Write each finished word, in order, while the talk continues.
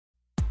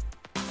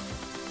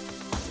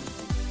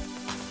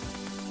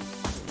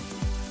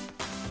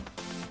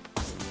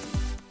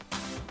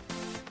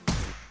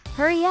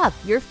Hurry up,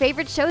 your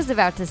favorite show's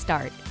about to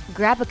start.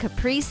 Grab a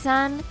Capri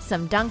Sun,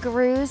 some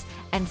Dunkaroos,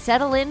 and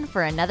settle in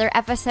for another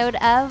episode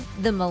of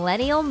The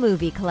Millennial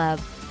Movie Club.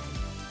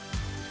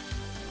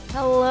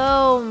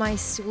 Hello, my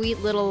sweet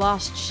little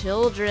lost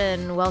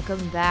children.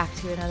 Welcome back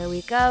to another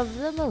week of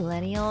The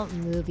Millennial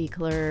Movie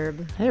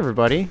Club. Hey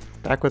everybody,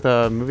 back with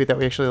a movie that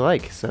we actually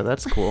like, so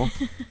that's cool.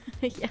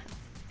 Yeah.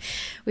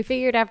 We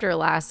figured after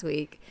last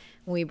week,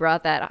 we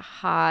brought that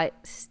hot,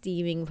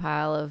 steaming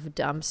pile of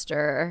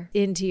dumpster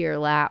into your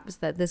laps,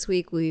 that this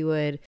week we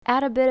would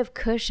add a bit of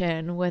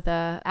cushion with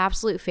a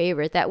absolute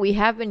favorite that we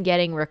have been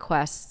getting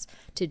requests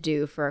to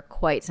do for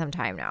quite some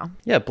time now.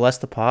 Yeah, bless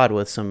the pod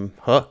with some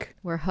Hook.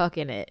 We're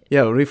hooking it.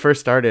 Yeah, when we first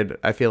started,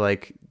 I feel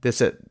like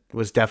this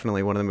was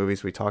definitely one of the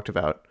movies we talked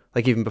about,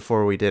 like even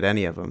before we did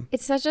any of them.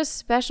 It's such a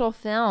special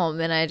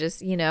film, and I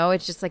just,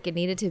 it's just like it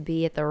needed to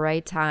be at the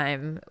right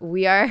time.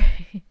 We are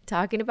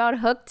talking about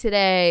Hook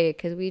today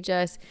because we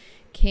just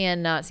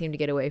cannot seem to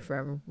get away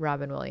from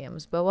Robin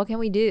Williams. But what can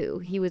we do?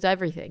 He was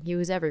everything. He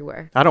was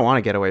everywhere. I don't want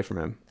to get away from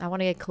him. I want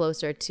to get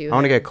closer to him. I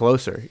want to get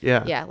closer.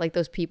 Yeah. Yeah, like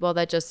those people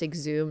that just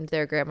exhumed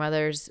their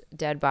grandmother's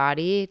dead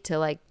body to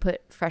like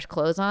put fresh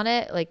clothes on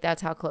it. Like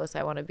that's how close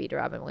I want to be to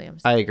Robin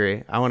Williams. I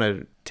agree. I want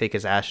to take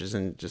his ashes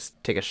and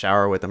just take a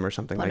shower with him or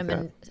something Put like him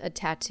that. in a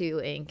tattoo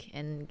ink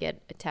and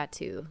get a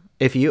tattoo.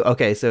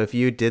 So if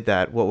you did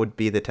that, what would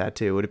be the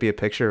tattoo? Would it be a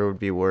picture or would it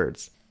be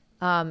words?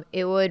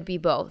 It would be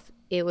both.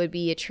 It would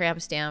be a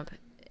tramp stamp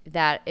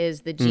that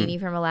is the genie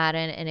from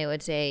Aladdin, and it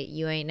would say,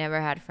 "You ain't never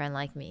had a friend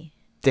like me."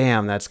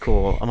 Damn, that's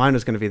cool. Mine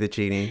was going to be the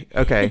genie.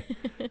 Okay.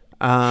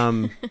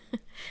 I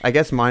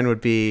guess mine would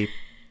be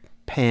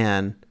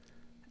Pan,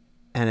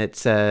 and it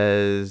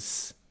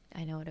says...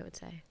 I know what it would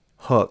say.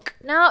 Hook.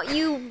 No,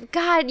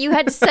 you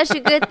had such a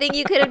good thing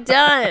you could have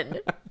done.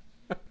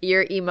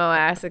 Your emo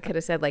ass could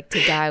have said, like,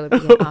 to die would be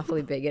an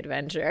awfully big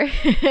adventure.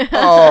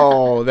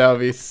 Oh, that would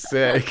be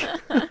sick.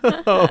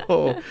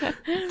 Oh,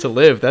 to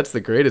live, that's the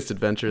greatest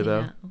adventure,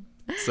 though.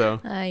 So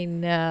I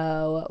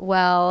know.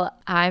 Well,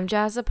 I'm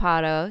Jazz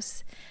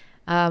Zapatos.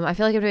 I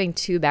feel like I'm doing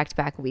 2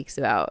 back-to-back weeks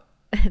about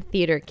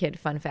theater kid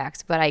fun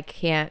facts, but I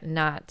can't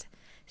not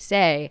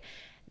say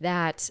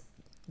that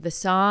the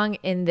song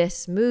in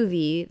this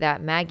movie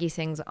that Maggie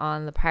sings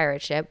on the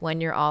pirate ship, When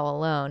You're All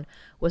Alone,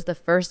 was the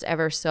first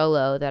ever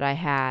solo that I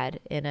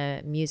had in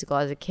a musical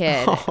as a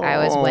kid. I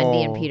was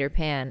Wendy and Peter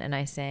Pan, and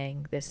I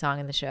sang this song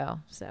in the show.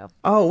 So.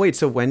 Oh wait,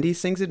 so Wendy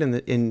sings it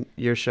in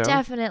your show?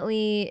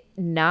 Definitely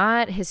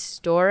not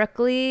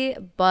historically,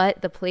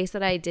 but the place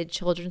that I did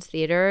children's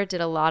theater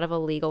did a lot of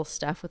illegal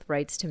stuff with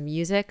rights to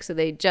music, so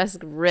they just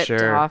ripped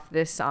off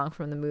this song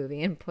from the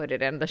movie and put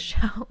it in the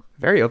show.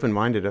 Very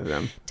open-minded of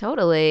them.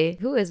 Totally.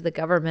 Who is the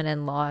government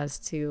and laws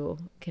to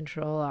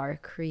control our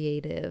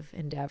creative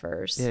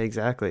endeavors? Yeah,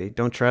 exactly.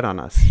 Don't tread on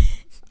us.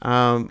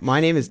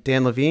 My name is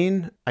Dan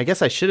Levine. I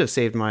guess I should have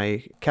saved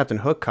my Captain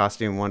Hook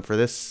costume one for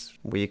this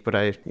week, but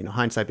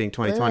hindsight being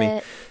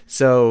 2020.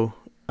 So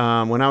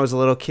when I was a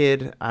little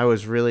kid, I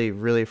was really,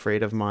 really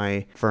afraid of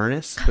my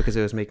furnace because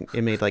it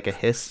made like a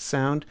hiss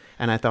sound,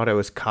 and I thought it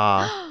was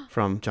Kaa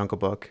from Jungle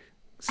Book.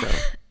 So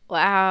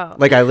wow.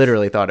 Like I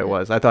literally thought it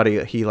was. I thought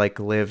he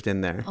like lived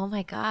in there. Oh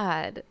my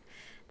God.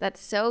 That's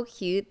so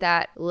cute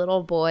that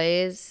little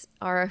boys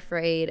are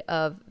afraid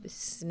of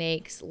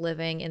snakes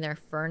living in their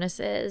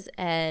furnaces,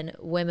 and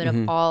women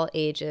of all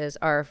ages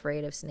are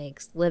afraid of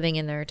snakes living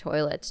in their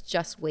toilets,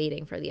 just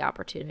waiting for the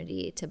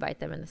opportunity to bite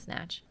them in the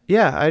snatch.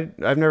 Yeah,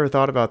 I've never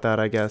thought about that,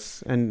 I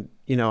guess. And,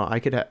 they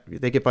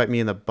could bite me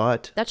in the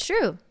butt. That's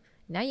true.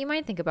 Now you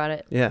might think about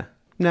it. Yeah.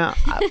 No,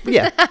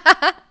 yeah.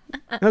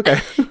 Okay.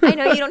 I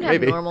know you don't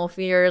have normal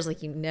fears,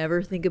 like you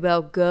never think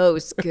about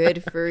ghosts.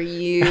 Good for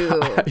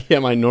you. Yeah,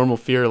 my normal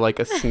fear, like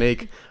a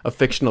snake, a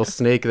fictional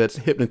snake that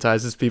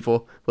hypnotizes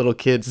people, little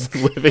kids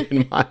living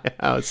in my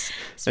house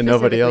and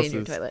nobody else's. In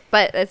your toilet.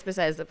 But that's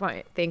besides the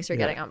point. Thanks for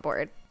getting on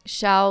board.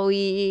 Shall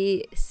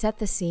we set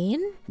the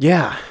scene?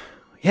 Yeah.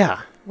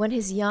 Yeah. When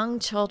his young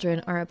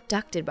children are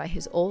abducted by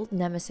his old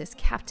nemesis,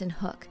 Captain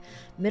Hook,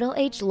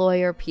 middle-aged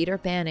lawyer Peter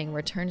Banning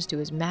returns to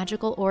his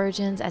magical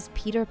origins as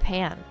Peter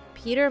Pan.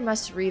 Peter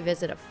must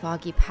revisit a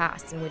foggy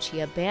past in which he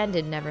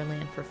abandoned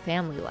Neverland for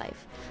family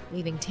life,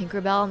 leaving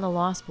Tinkerbell and the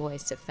Lost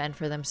Boys to fend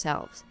for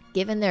themselves.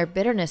 Given their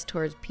bitterness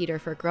towards Peter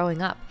for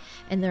growing up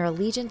and their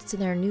allegiance to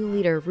their new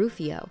leader,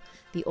 Rufio,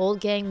 the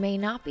old gang may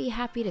not be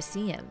happy to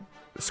see him.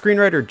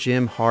 Screenwriter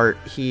Jim Hart,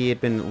 he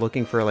had been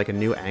looking for like a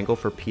new angle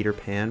for Peter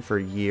Pan for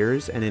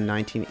years, and in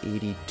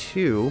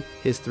 1982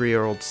 his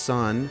 3-year-old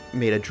son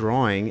made a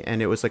drawing,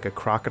 and it was like a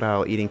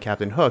crocodile eating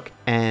Captain Hook,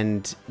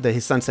 and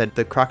his son said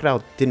the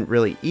crocodile didn't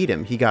really eat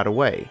him, he got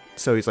away.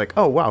 So he's like,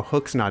 oh wow,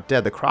 Hook's not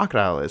dead, the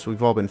crocodile is,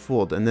 we've all been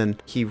fooled. And then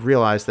he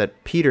realized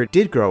that Peter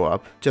did grow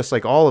up just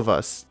like all of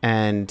us,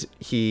 and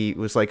he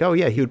was like, oh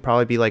yeah, he would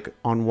probably be like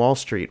on Wall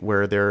Street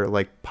where they're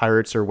like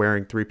pirates are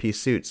wearing 3-piece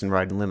suits and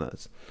riding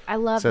limos. I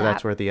love that. So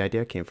that's where the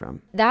idea came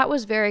from. That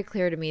was very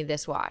clear to me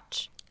this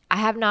watch. I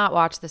have not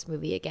watched this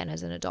movie again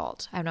as an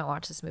adult. I have not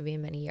watched this movie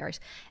in many years.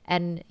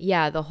 And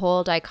yeah, the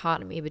whole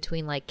dichotomy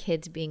between like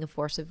kids being a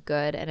force of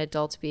good and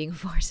adults being a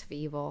force of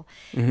evil,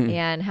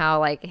 and how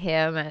like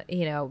him,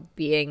 you know,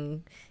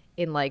 being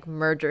in like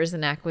mergers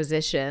and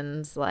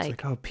acquisitions, It's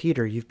like, oh,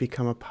 Peter, you've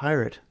become a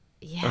pirate.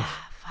 yeah,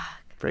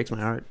 fuck. Breaks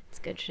my heart. It's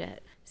good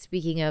shit.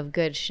 Speaking of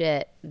good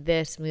shit,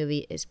 this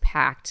movie is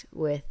packed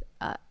with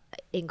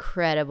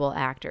incredible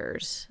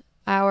actors.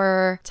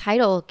 Our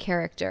title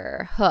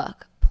character,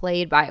 Hook,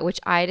 played by, which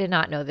I did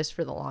not know this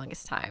for the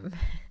longest time.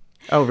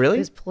 Oh, really?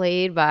 Was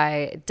played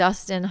by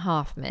Dustin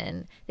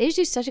Hoffman. They just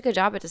do such a good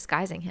job at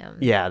disguising him.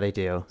 Yeah, they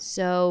do.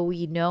 So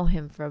we know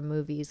him from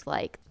movies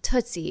like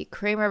Tootsie,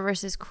 Kramer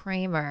versus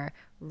Kramer,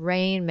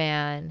 Rain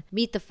Man,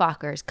 Meet the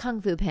Fockers, Kung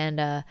Fu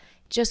Panda.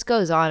 Just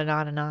goes on and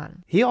on and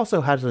on. He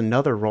also has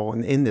another role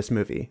in this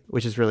movie,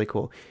 which is really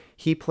cool.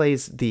 He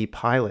plays the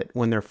pilot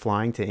when they're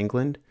flying to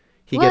England.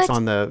 He gets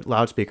on the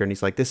loudspeaker and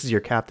he's like, "This is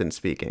your captain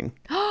speaking."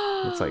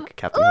 It's like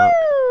Captain Hook.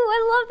 Ooh,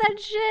 I love that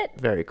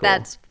shit. Very cool.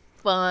 That's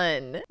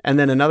fun. And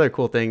then another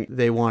cool thing,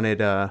 they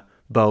wanted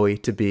Bowie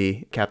to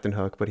be Captain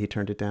Hook, but he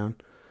turned it down.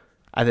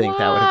 I think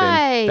that would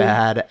have been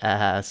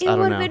badass. I don't know. It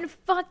would have been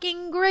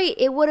fucking great.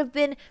 It would have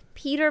been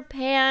Peter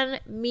Pan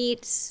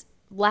meets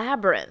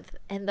Labyrinth,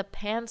 and the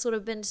pants would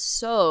have been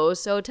so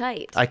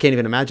tight. I can't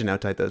even imagine how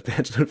tight those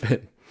pants would have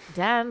been.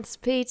 Dance,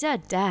 Peter,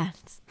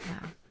 dance.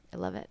 Wow, I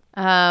love it.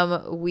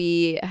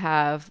 We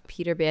have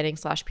Peter Banning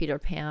 / Peter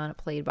Pan,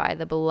 played by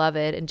the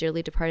beloved and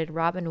dearly departed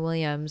Robin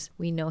Williams.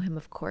 We know him,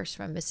 of course,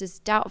 from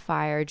Mrs.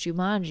 Doubtfire,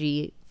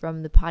 Jumanji,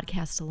 from the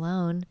podcast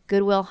alone,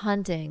 Good Will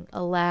Hunting,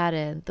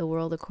 Aladdin, The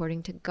World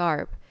According to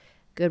Garp,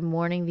 Good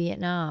Morning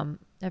Vietnam,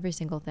 every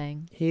single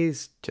thing.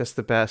 He's just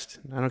the best.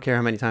 I don't care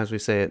how many times we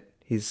say it.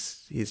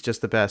 He's just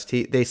the best.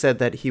 They said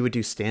that he would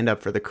do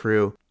stand-up for the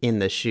crew in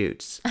the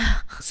shoots.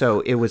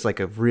 So it was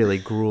like a really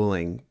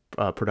grueling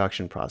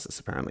production process,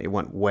 apparently. It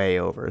went way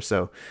over.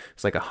 So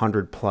it's like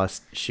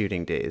 100+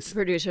 shooting days.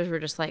 Producers were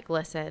just like,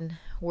 listen,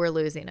 we're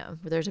losing him.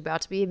 There's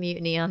about to be a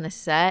mutiny on the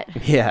set.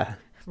 Yeah.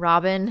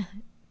 Robin,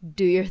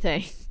 do your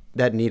thing.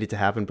 That needed to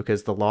happen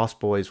because the Lost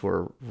Boys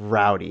were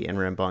rowdy and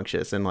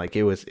rambunctious, and like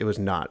it was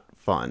not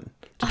fun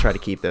to try to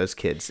keep those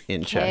kids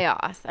in check.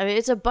 Chaos. I mean,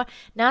 it's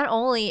not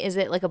only is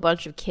it like a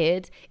bunch of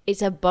kids,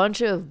 it's a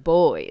bunch of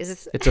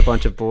boys. It's a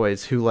bunch of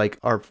boys who like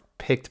are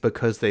picked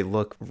because they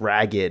look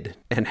ragged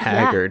and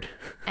haggard.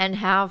 Yeah. And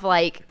have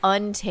like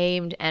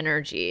untamed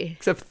energy.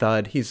 Except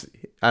Thud.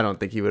 I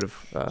don't think he would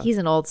have. He's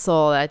an old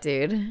soul, that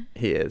dude.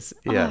 He is.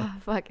 Yeah. Oh,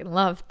 fucking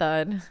love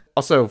Thud.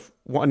 Also,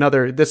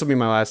 this will be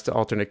my last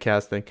alternate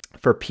casting.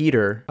 For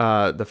Peter,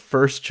 the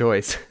first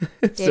choice.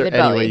 Is there David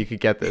any Bowie. way you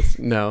could get this?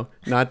 No,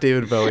 not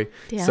David Bowie.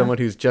 Yeah. Someone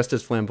who's just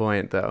as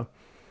flamboyant, though.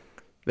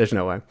 There's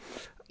no way.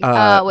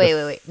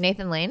 Wait.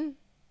 Nathan Lane?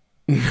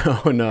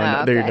 No,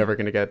 okay. you're never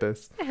going to get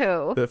this.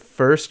 Who? The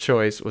first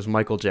choice was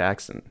Michael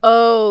Jackson.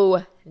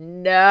 Oh,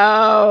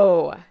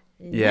 no.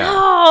 Yeah.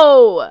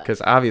 No.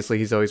 Because obviously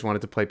he's always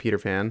wanted to play Peter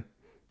Pan.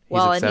 He's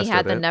Well, and he obsessed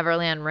had with the it.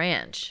 Neverland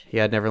Ranch. He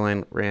had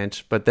Neverland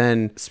Ranch. But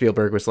then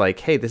Spielberg was like,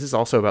 hey, this is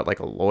also about like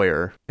a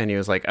lawyer. And he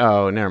was like,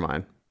 oh, never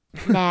mind.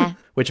 Nah.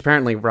 Which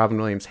apparently Robin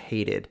Williams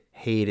hated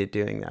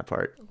doing that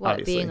part. What,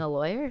 obviously. being a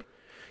lawyer?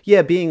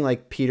 Yeah, being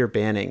like Peter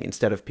Banning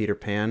instead of Peter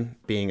Pan,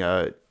 being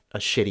a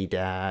shitty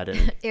dad.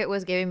 And It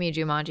was giving me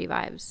Jumanji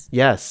vibes.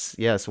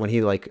 yes, when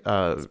he like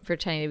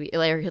Pretending to be,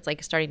 like, it's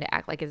like starting to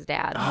act like his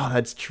dad. oh,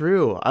 that's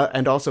true.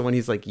 And also when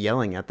he's like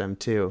yelling at them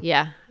too.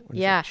 Yeah.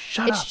 Yeah. like,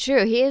 "Shut It's up."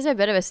 true. He is a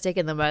bit of a stick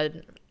in the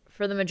mud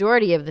for the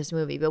majority of this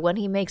movie, but when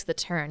he makes the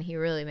turn, he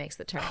really makes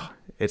the turn.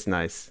 It's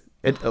nice.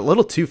 A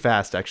little too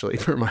fast actually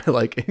for my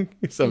liking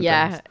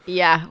sometimes.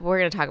 Yeah. We're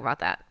going to talk about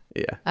that.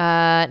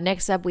 Yeah.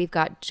 Next up, we've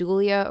got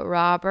Julia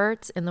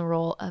Roberts in the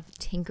role of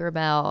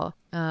Tinkerbell,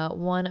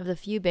 one of the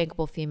few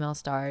bankable female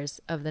stars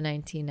of the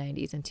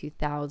 1990s and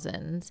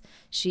 2000s.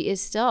 She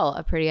is still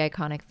a pretty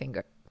iconic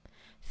figure.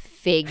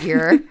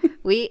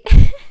 We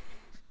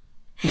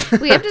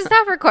have to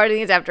stop recording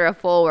these after a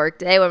full work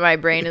day when my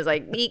brain is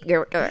like,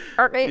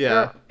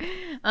 Yeah.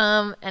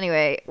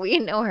 Anyway, we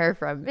know her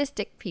from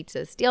Mystic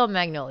Pizza, Steel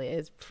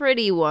Magnolias,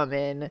 Pretty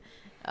Woman,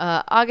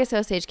 August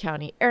Osage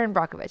County, Erin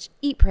Brockovich,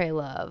 Eat, Pray,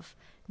 Love,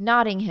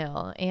 Notting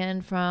Hill,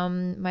 and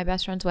from My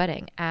Best Friend's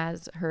Wedding,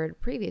 as heard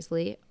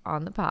previously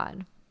on the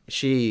pod.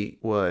 She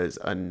was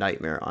a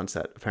nightmare on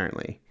set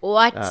apparently.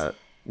 What?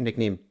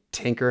 Nicknamed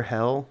Tinker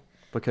Hell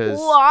because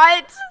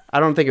What? I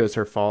don't think it was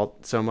her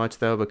fault so much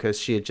though, because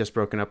she had just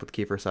broken up with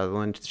Kiefer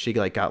Sutherland. She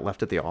like got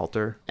left at the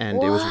altar,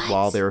 and it was What?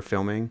 while they were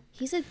filming.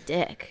 He's a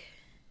dick.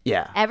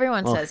 Yeah.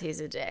 Everyone Well, says he's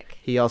a dick.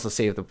 He also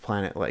saved the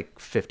planet like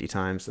 50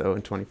 times though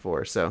in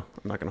 24, so I'm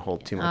not gonna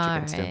hold too much All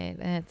against him. right,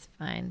 that's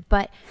fine.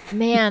 But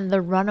man,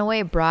 the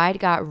runaway bride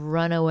got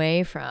run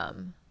away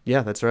from.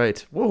 Yeah, that's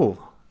right. Whoa.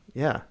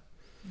 Yeah.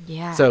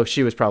 Yeah. So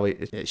she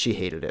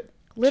hated it.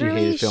 Literally,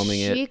 she hated filming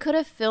she it. could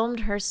have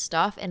filmed her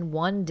stuff in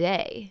one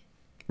day.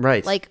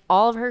 Right. Like,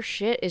 all of her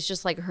shit is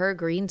just like her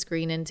green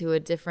screen into a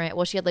different.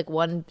 Well, she had like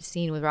one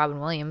scene with Robin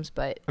Williams,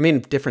 but I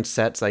mean, different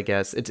sets, I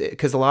guess. It's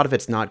because a lot of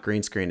it's not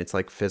green screen. It's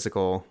like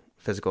physical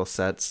physical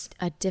sets.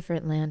 A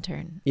different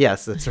lantern.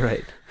 Yes, that's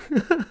right.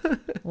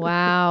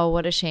 Wow,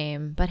 what a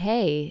shame. But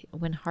hey,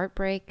 when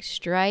heartbreak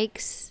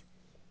strikes,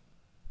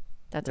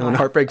 that's And all when I-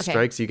 Heartbreak okay.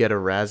 Strikes, you get a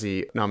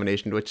Razzie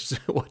nomination, which is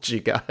what you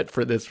got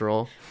for this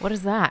role. What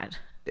is that?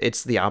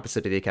 It's the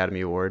opposite of the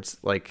Academy Awards.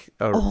 Like,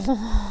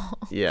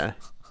 yeah.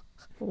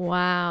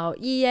 Wow.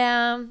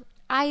 Yeah.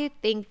 I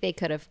think they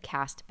could have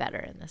cast better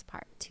in this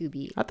part, to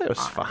be I thought it was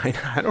honest. fine.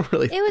 I don't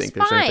really It was think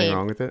there's anything fine.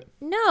 wrong with it.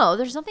 No,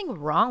 there's nothing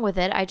wrong with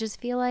it. I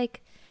just feel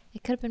like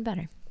it could have been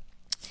better.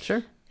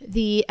 Sure.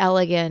 The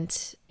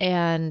elegant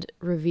and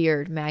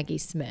revered Maggie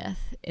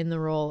Smith in the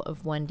role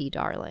of Wendy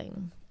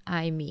Darling.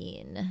 I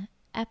mean,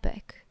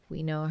 epic.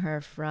 We know her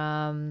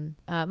from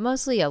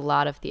mostly a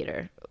lot of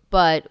theater,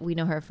 but we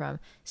know her from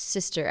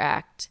Sister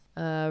Act,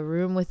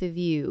 Room with a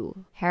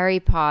View, Harry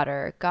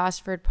Potter,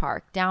 Gosford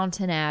Park,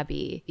 Downton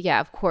Abbey.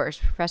 Yeah, of course,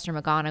 Professor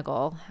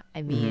McGonagall.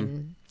 I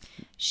mean,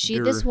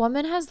 this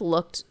woman has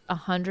looked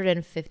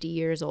 150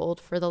 years old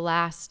for the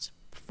last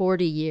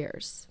 40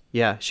 years.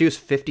 Yeah, she was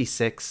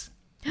 56.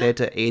 They had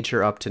to age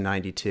her up to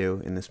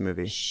 92 in this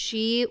movie.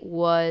 She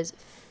was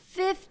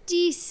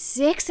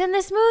 56 in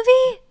this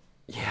movie?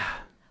 Yeah.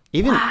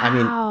 Even, I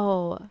mean,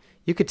 Wow.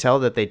 you could tell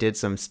that they did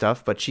some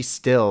stuff, but she's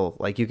still,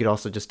 like, you could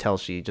also just tell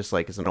she just,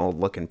 like, is an old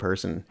looking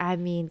person. I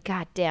mean,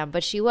 goddamn,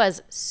 but she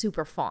was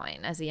super fine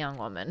as a young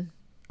woman.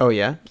 Oh,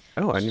 yeah?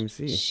 Oh, I didn't even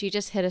see. She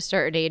just hit a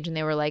certain age and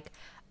they were like,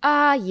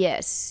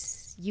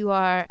 yes, you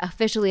are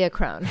officially a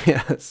crone.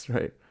 Yeah, that's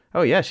right.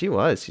 Oh, yeah, she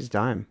was. She's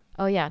dime.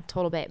 Oh, yeah,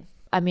 total babe.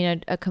 I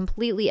mean, a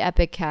completely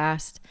epic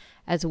cast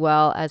as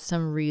well as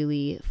some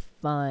really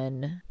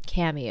fun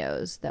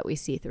cameos that we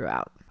see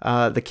throughout.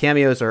 The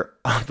cameos are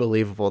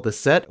unbelievable. The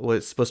set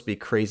was supposed to be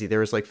crazy. There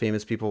was like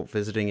famous people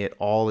visiting it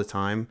all the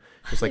time.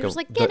 It's like They were just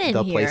like, "Get in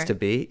the place here." to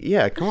be.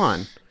 Yeah, come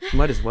on.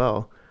 Might as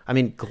well. I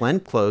mean,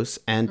 Glenn Close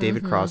and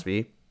David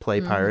Crosby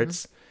play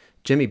pirates.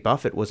 Jimmy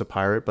Buffett was a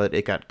pirate, but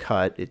it got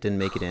cut. It didn't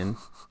make it in.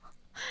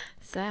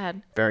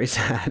 Sad. Very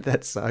sad.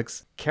 That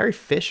sucks. Carrie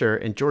Fisher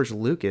and George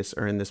Lucas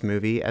are in this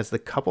movie as the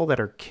couple that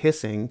are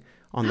kissing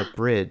on the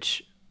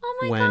bridge Oh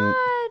my when God.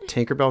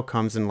 Tinkerbell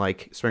comes and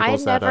like I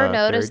sprinkles never that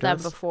noticed fairy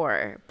them dust.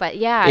 before. But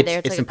yeah, It's there's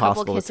like a couple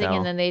impossible to kissing tell.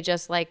 and then they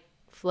just like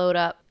float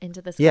up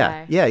into the sky.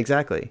 Yeah, yeah,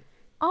 exactly.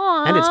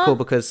 Aww. And it's cool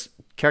because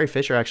Carrie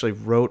Fisher actually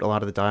wrote a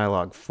lot of the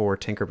dialogue for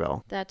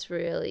Tinkerbell. That's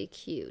really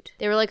cute.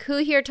 They were like, who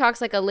here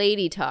talks like a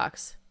lady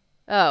talks?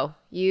 Oh,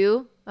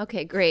 you?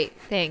 Okay, great.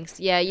 Thanks.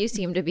 Yeah, you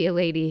seem to be a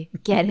lady.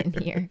 Get in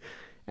here.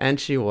 And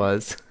she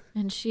was.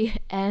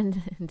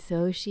 And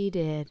so she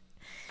did.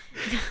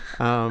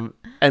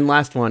 And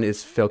last one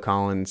is Phil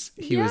Collins.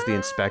 He was the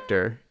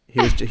inspector.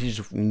 He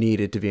just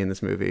needed to be in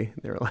this movie.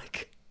 They were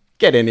like,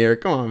 get in here.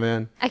 Come on,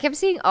 man. I kept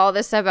seeing all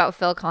this stuff about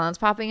Phil Collins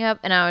popping up,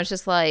 and I was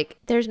just like,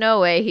 there's no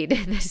way he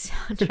did this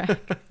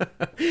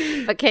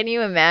soundtrack. But can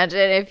you imagine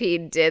if he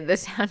did the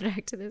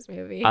soundtrack to this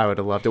movie? I would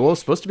have loved it. Well, it was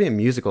supposed to be a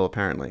musical,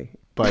 apparently.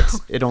 But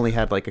it only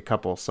had like a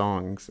couple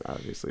songs,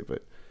 obviously.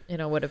 But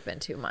It would have been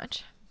too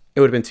much. it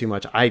would have been too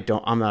much.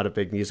 I'm not a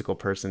big musical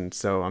person,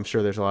 so I'm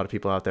sure there's a lot of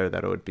people out there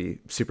that would be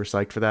super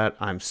psyched for that.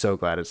 I'm so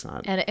glad it's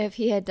not. And if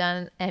he had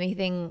done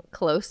anything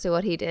close to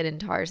what he did in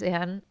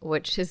Tarzan,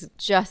 which is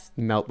just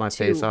Melt my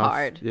too face off.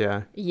 hard.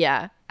 Yeah,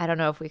 Yeah, I don't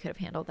know if we could have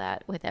handled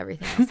that with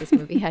everything else this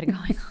movie had going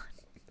on.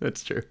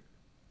 that's true.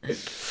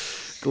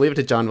 Leave it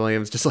to John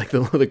Williams, just like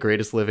the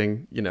greatest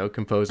living,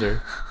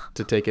 composer,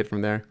 to take it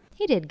from there.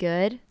 He did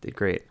good. Did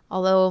great.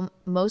 Although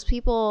most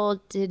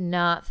people did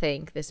not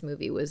think this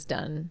movie was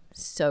done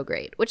so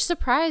great, which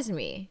surprised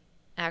me,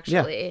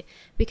 actually.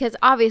 Because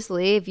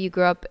obviously, if you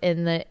grew up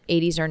in the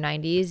 80s or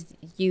 90s,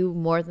 you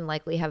more than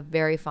likely have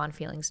very fond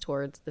feelings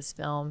towards this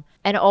film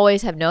and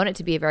always have known it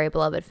to be a very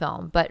beloved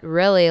film. But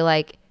really,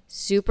 like,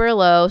 super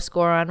low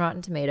score on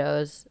Rotten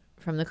Tomatoes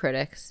from the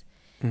critics.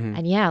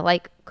 And yeah,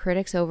 like,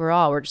 critics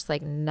overall were just,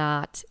 like,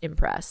 not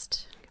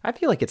impressed. I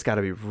feel like it's got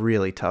to be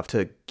really tough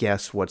to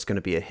guess what's going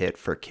to be a hit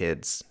for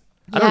kids.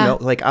 I Yeah.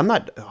 don't know. Like, I'm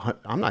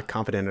not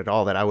confident at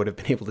all that I would have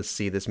been able to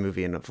see this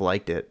movie and have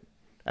liked it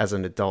as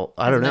an adult.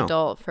 I don't As an know.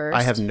 adult first.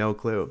 I have no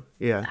clue.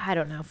 Yeah. I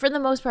don't know. For the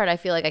most part, I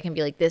feel like I can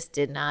be like, this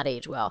did not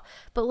age well.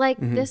 But like,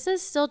 this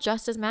is still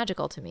just as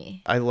magical to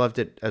me. I loved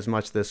it as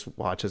much this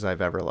watch as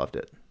I've ever loved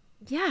it.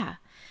 Yeah.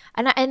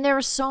 And there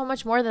was so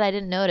much more that I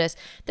didn't notice.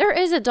 There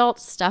is adult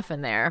stuff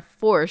in there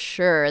for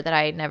sure that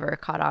I never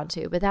caught on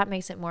to, but that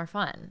makes it more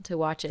fun to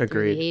watch it through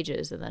Agreed. the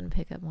ages and then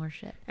pick up more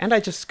shit. And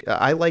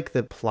I like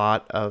the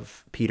plot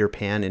of Peter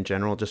Pan in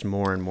general just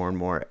more and more and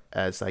more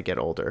as I get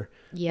older.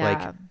 Yeah.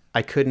 Like,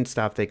 I couldn't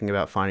stop thinking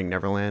about Finding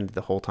Neverland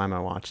the whole time I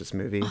watched this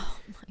movie. Oh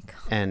my God.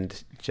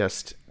 And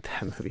just,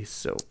 that movie is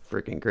so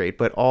freaking great.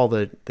 But all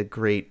the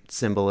great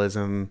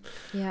symbolism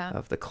Yeah.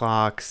 of the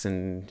clocks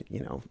and,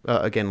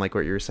 again, like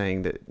what you were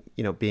saying, that,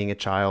 being a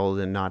child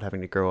and not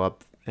having to grow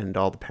up and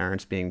all the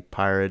parents being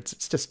pirates.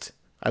 It's just,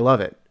 I love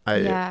it.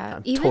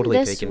 I'm Even totally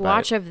this taken by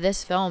watch it. of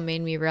this film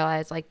made me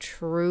realize like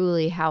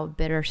truly how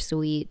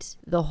bittersweet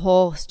the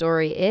whole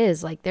story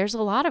is. Like there's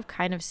a lot of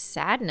kind of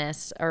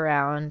sadness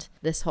around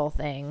this whole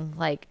thing.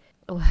 Like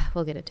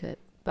we'll get into it,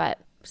 but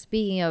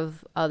Speaking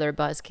of other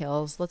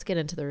buzzkills, let's get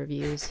into the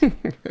reviews.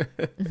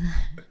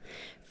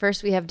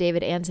 First, we have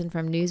David Anson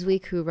from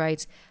Newsweek, who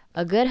writes,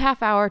 a good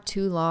half hour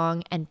too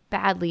long and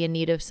badly in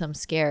need of some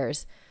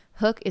scares.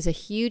 Hook is a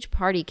huge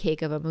party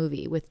cake of a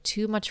movie with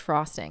too much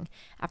frosting.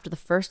 After the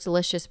first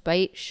delicious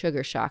bite,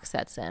 sugar shock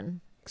sets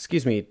in.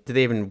 Excuse me, did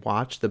they even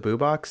watch the boo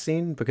box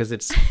scene? Because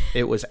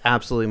it was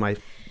absolutely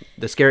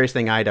the scariest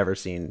thing I'd ever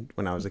seen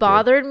when I was a kid.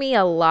 Bothered me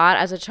a lot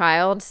as a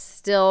child,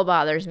 still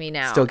bothers me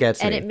now. Still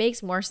gets me. And it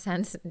makes more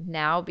sense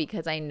now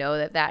because I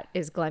know that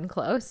is Glenn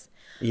Close.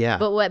 Yeah.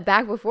 But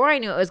back before I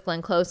knew it was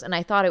Glenn Close, and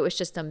I thought it was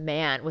just a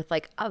man with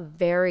like a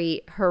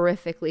very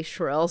horrifically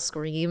shrill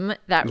scream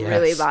that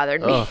really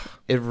bothered me. Ugh,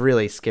 it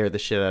really scared the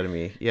shit out of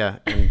me. Yeah.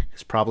 And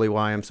it's probably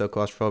why I'm so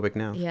claustrophobic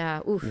now. Yeah.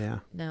 Oof. Yeah.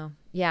 No.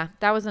 Yeah,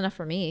 that was enough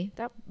for me.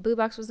 That boo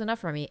box was enough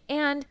for me.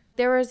 And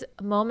there was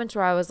moments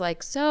where I was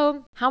like,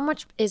 so how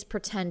much is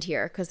pretend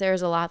here? Because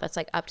there's a lot that's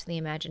like up to the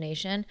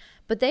imagination.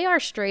 But they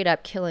are straight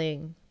up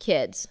killing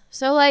kids.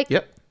 So like,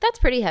 Yep. That's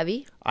pretty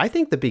heavy. I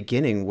think the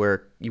beginning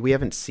where we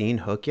haven't seen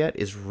Hook yet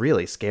is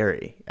really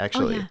scary,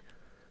 actually. Oh, yeah.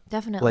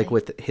 Definitely. Like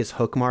with his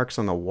hook marks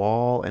on the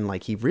wall, and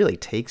like he really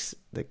takes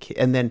the kid.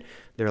 And then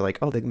they're like,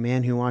 oh, the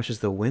man who washes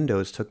the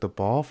windows took the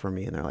ball from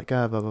me. And they're like,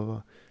 blah, blah,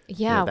 blah.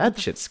 Yeah. That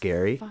shit's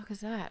scary. What the fuck is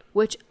that?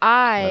 Which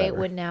I Whatever.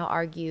 would now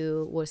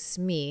argue was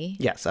Smee.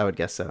 Yes, I would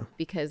guess so.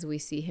 Because we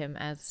see him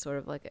as sort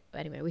of like,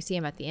 anyway, we see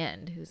him at the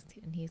end,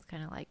 and he's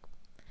kind of like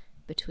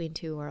between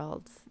two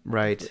worlds.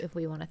 Right. If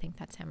we want to think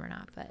that's him or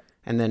not. But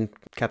And then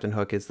Captain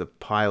Hook is the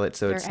pilot,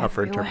 so it's They're up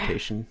for everywhere.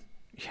 interpretation.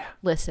 Yeah.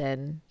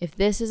 listen, if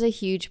this is a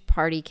huge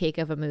party cake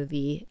of a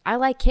movie, I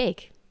like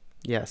cake.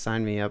 Yeah,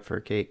 sign me up for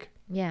cake.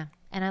 Yeah.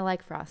 And I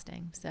like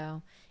frosting.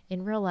 So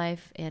in real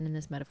life and in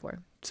this metaphor.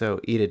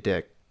 So eat a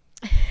dick.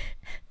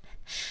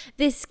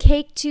 This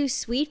cake too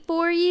sweet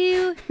for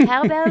you?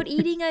 How about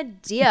eating a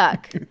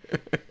dick?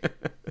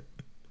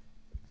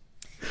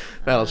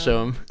 That'll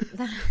show him.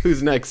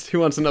 Who's next? Who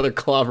wants another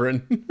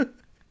clobbering?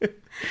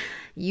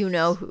 You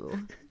know who.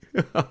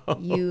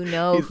 You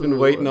know He's who. been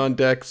waiting on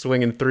deck,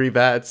 swinging 3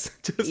 bats,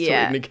 just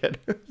Yeah. waiting to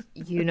get.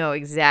 You know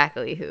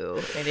exactly who.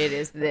 And it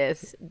is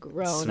this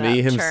grown-up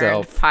Smee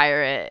himself. turned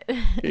pirate.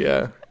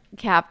 Yeah,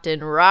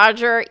 Captain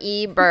Roger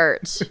E.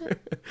 Burt.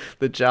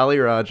 the Jolly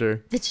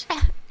Roger.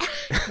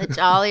 The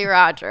Jolly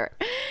Roger.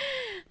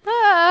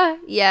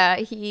 Yeah,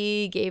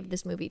 he gave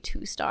this movie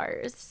 2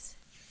 stars.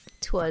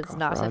 Twas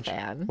not a Rog.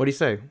 fan. What do you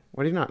say?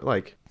 What do you not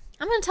like?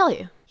 I'm going to tell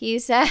you. He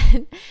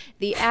said,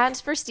 the ads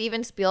for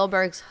Steven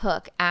Spielberg's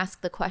Hook ask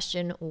the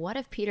question, what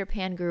if Peter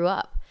Pan grew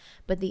up?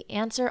 But the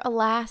answer,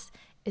 alas,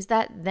 is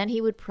that then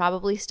he would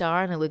probably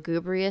star in a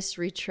lugubrious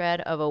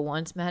retread of a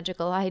once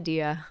magical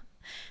idea.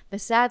 The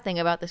sad thing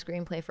about the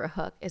screenplay for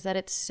Hook is that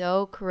it's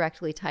so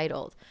correctly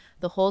titled.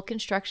 The whole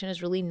construction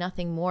is really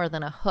nothing more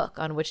than a hook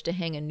on which to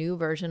hang a new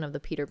version of the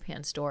Peter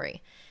Pan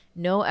story.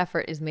 No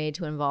effort is made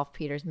to involve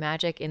Peter's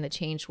magic in the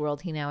changed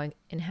world he now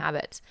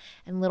inhabits,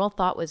 and little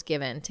thought was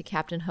given to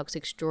Captain Hook's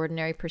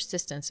extraordinary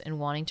persistence in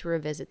wanting to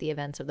revisit the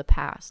events of the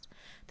past.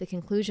 The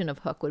conclusion of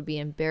Hook would be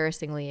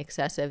embarrassingly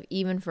excessive,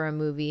 even for a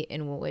movie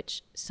in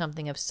which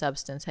something of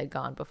substance had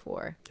gone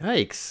before.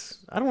 Yikes!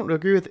 I don't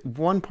agree with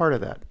one part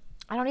of that.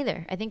 I don't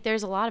either. I think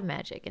there's a lot of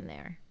magic in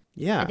there.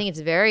 Yeah, I think it's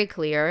very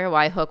clear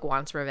why Hook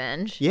wants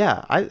revenge.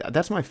 yeah.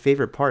 That's my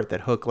favorite part.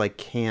 That Hook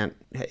can't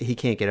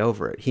get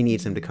over it. He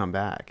needs him to come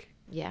back.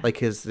 Yeah.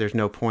 Because there's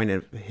no point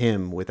of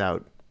him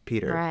without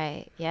Peter.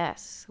 Right.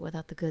 Yes.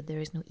 Without the good, there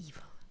is no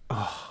evil.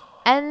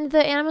 And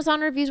the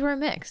Amazon reviews were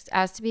mixed,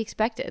 as to be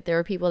expected. There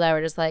were people that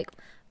were just like,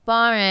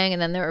 boring.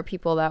 And then there were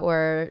people that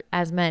were,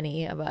 as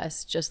many of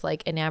us, just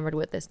like enamored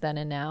with this then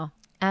and now.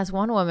 As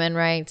one woman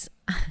writes,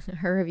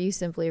 her review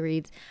simply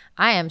reads,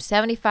 I am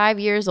 75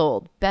 years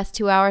old. Best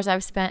 2 hours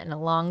I've spent in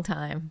a long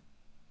time.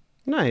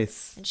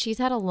 Nice. And she's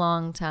had a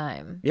long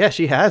time. Yeah,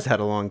 she has had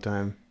a long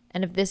time.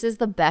 And if this is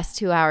the best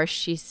 2 hours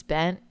she's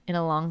spent in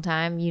a long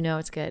time, you know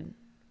it's good.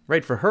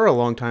 Right, for her, a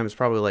long time is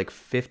probably like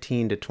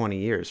 15 to 20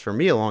 years. For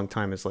me, a long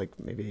time is like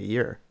maybe a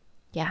year.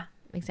 Yeah,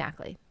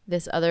 exactly.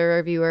 This other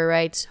reviewer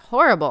writes,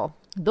 horrible,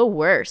 the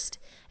worst.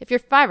 If you're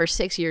 5 or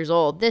 6 years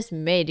old, this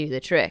may do the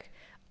trick.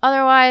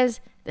 Otherwise,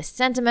 the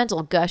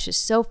sentimental gush is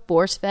so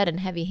force-fed and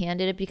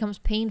heavy-handed it becomes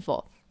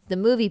painful. The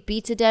movie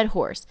beats a dead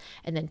horse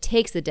and then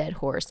takes the dead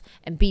horse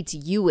and beats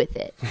you with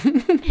it.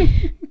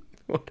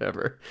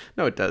 Whatever.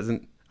 No, it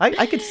doesn't.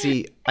 I could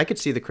see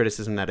the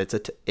criticism that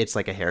it's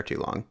like a hair too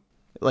long.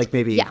 Like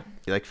maybe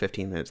like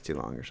 15 minutes too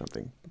long or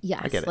something.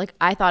 Yes, I get it. like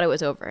I thought it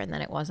was over and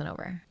then it wasn't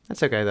over.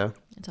 That's okay though.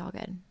 It's all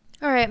good.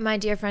 All right, my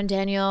dear friend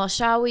Daniel,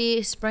 shall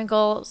we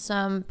sprinkle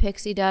some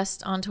pixie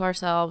dust onto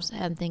ourselves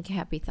and think a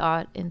happy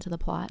thought into the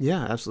plot?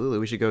 Yeah, absolutely.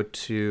 We should go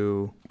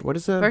to, what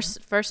is that?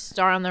 First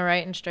star on the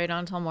right and straight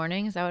on till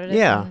morning. Is that what it is?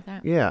 Yeah, Something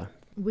like that? yeah.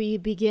 We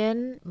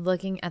begin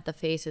looking at the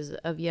faces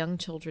of young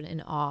children in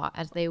awe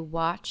as they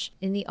watch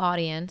in the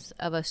audience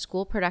of a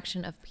school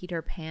production of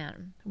Peter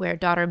Pan, where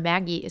daughter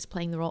Maggie is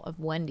playing the role of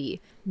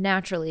Wendy.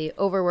 Naturally,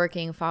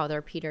 overworking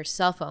father Peter's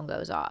cell phone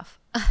goes off.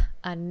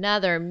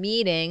 another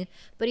meeting,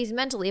 but he's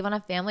meant to leave on a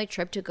family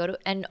trip to go to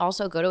and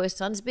also go to his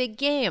son's big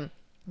game.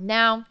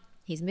 Now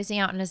he's missing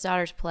out on his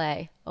daughter's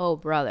play. Oh,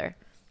 brother.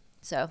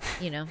 So,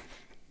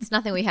 it's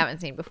nothing we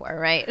haven't seen before,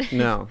 right?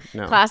 No.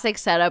 Classic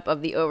setup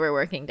of the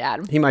overworking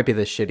dad. He might be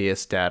the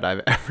shittiest dad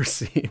I've ever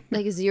seen.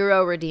 Like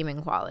zero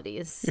redeeming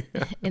qualities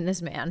in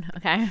this man,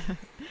 okay?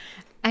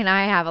 And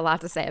I have a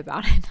lot to say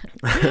about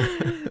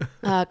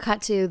it.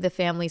 Cut to the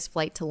family's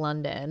flight to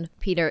London.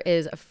 Peter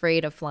is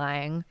afraid of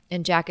flying.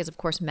 And Jack is, of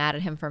course, mad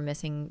at him for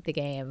missing the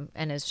game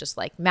and is just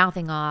like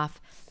mouthing off.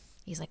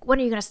 He's like, when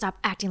are you going to stop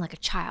acting like a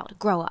child?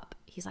 Grow up.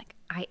 He's like,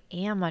 I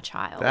am a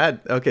child.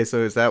 Okay, so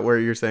is that where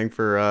you're saying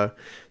for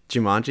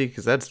Jumanji?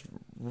 Because that's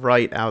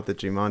right out the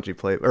Jumanji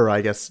play. Or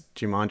I guess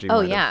Jumanji.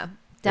 Oh, yeah.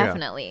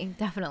 Definitely.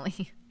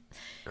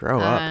 Grow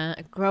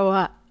up. Grow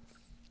up.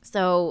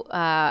 So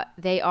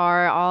they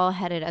are all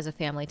headed as a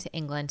family to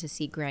England to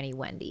see Granny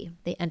Wendy.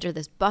 They enter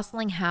this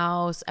bustling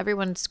house.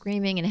 Everyone's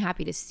screaming and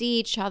happy to see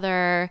each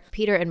other.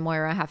 Peter and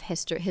Moira have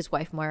history. His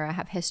wife Moira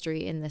have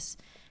history in this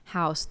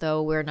house,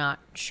 though we're not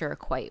sure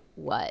quite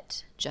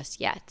what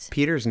just yet.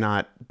 Peter's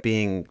not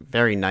being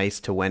very nice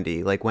to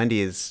Wendy. Like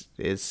Wendy is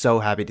so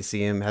happy to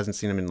see him, hasn't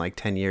seen him in like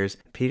 10 years.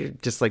 Peter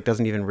just like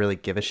doesn't even really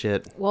give a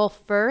shit. Well,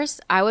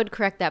 first, I would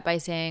correct that by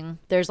saying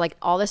there's like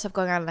all this stuff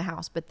going on in the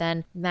house, but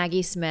then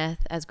Maggie Smith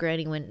as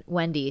Granny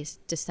Wendy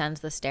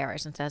descends the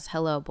stairs and says,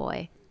 "Hello,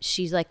 boy."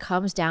 She's like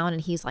comes down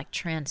and he's like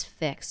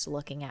transfixed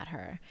looking at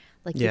her.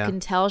 Like you can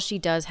tell she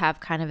does have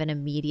kind of an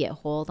immediate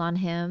hold on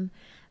him,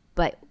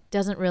 but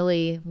doesn't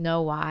really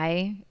know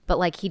why. But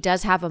like he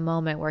does have a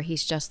moment where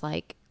he's just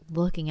like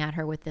looking at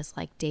her with this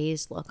like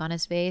dazed look on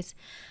his face.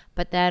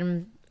 But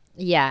then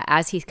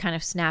as he kind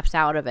of snaps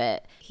out of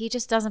it, he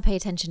just doesn't pay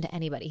attention to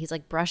anybody. He's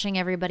like brushing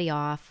everybody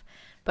off.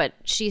 But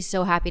she's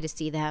so happy to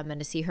see them and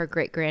to see her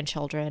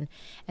great-grandchildren.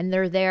 And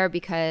they're there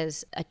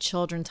because a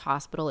children's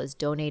hospital is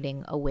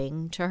donating a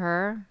wing to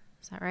her.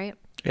 Is that right?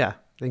 Yeah,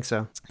 I think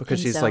so.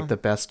 Because she's like the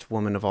best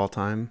woman of all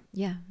time.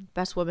 Yeah,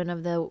 best woman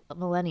of the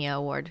Millennia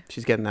Award.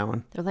 She's getting that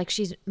one. They're like,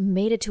 she's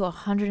made it to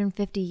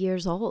 150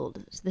 years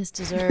old. This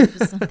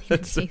deserves something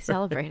to be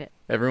celebrated.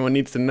 Everyone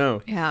needs to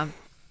know. Yeah.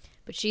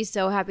 But she's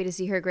so happy to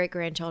see her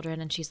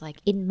great-grandchildren. And she's like,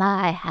 in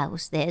my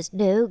house, there's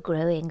no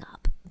growing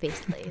up,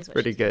 basically. Is what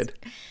Pretty good.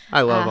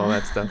 I love all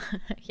that stuff.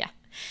 Yeah.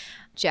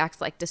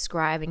 Jack's like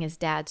describing his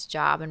dad's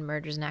job in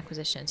mergers and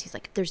acquisitions. He's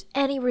like, if there's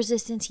any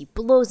resistance, he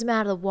blows him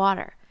out of the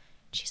water.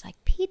 She's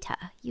like, Peter,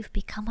 you've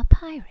become a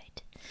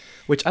pirate.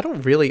 Which I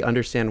don't really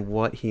understand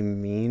what he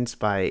means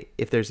by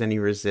if there's any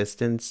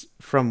resistance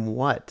from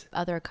what?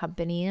 Other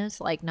companies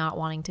like not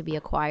wanting to be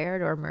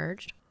acquired or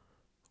merged.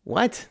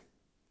 What?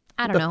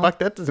 I don't know. What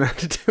the fuck? That doesn't have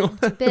to do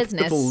with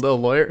business. The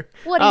lawyer.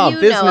 What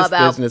do you know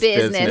about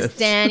business,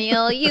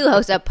 Daniel? You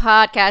host a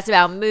podcast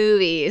about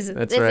movies.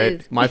 That's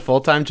right. My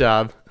full-time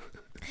job.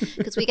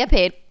 Because we get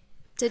paid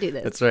to do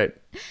this. That's right.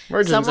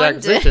 Mergers and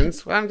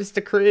acquisitions. Well, I'm just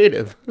a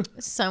creative.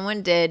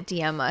 Someone did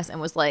DM us and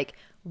was like,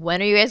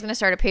 when are you guys going to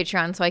start a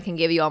Patreon so I can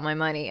give you all my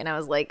money? And I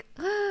was like,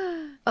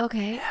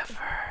 okay.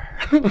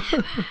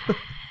 Never.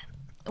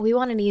 We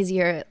want an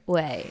easier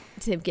way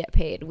to get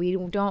paid. We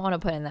don't want to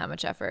put in that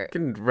much effort. We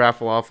can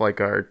raffle off like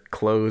our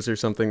clothes or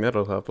something.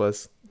 That'll help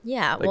us.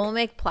 Yeah, like we'll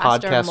make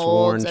plaster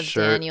molds of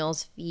shirt.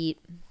 Daniel's feet.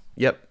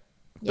 Yep.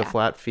 The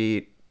flat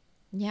feet.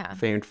 Yeah.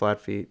 Famed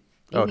flat feet.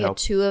 You get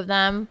 2 of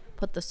them,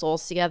 put the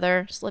soles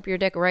together, slip your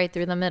dick right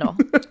through the middle.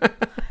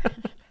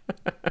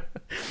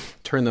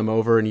 Turn them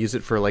over and use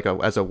it for like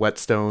as a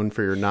whetstone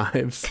for your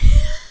knives.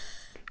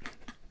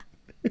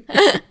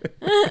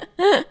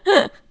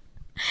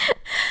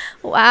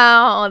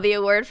 Wow, the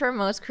award for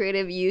most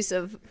creative use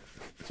of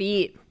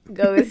feet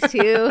goes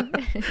to...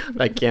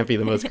 That can't be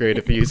the most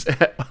creative use.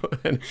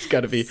 And it's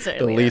got to be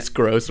certainly the least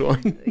gross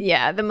one.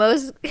 Yeah, the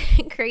most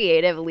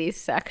creative,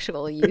 least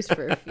sexual use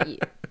for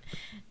feet.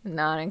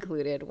 Not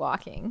included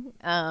walking.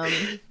 Well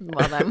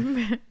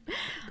then.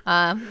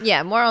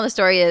 Moral of the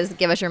story is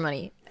give us your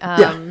money.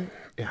 Yeah.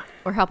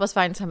 Or help us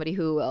find somebody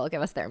who will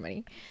give us their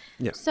money.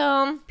 Yeah.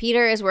 So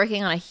Peter is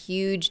working on a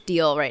huge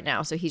deal right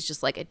now. So he's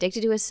just like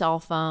addicted to his cell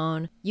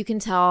phone. You can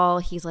tell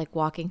he's like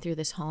walking through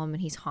this home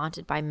and he's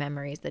haunted by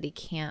memories that he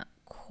can't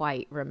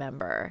quite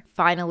remember.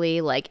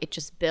 Finally, like it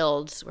just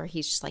builds where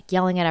he's just like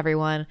yelling at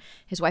everyone.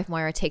 His wife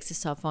Moira takes his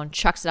cell phone,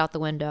 chucks it out the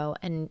window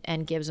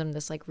and gives him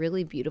this like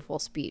really beautiful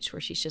speech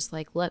where she's just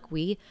like, look,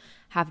 we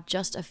have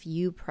just a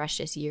few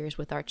precious years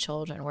with our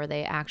children where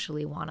they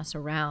actually want us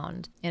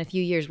around. In a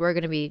few years, we're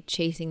going to be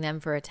chasing them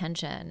for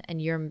attention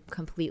and you're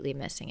completely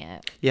missing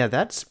it. Yeah,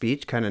 that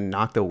speech kind of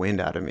knocked the wind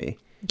out of me.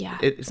 Yeah.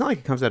 It's not like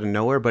it comes out of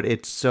nowhere, but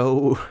it's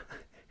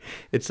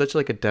such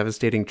like a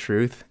devastating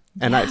truth.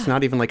 And it's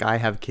not even like I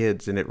have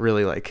kids and it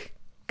really like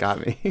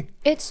got me.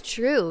 It's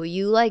true.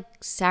 You like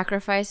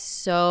sacrifice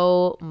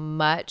so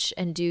much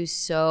and do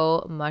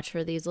so much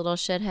for these little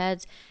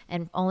shitheads.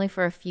 And only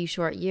for a few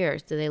short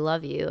years do they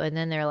love you. And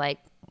then they're like,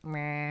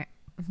 meh,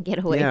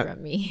 get away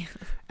from me.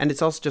 And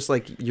it's also just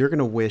like you're going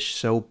to wish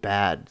so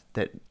bad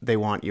that they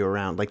want you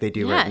around like they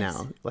do right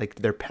now. Like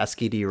they're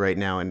pesky to you right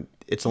now. And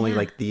it's only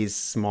like these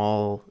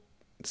small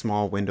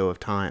small window of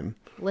time.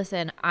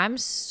 Listen, I'm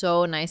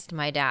so nice to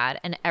my dad,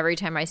 and every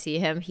time I see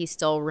him, he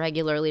still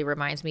regularly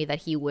reminds me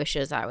that he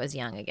wishes I was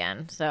young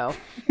again. So,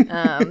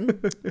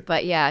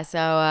 but yeah,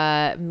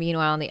 so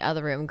meanwhile in the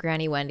other room,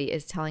 Granny Wendy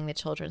is telling the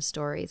children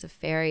stories of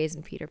fairies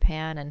and Peter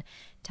Pan and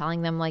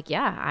telling them like,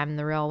 yeah, I'm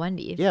the real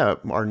Wendy. Yeah,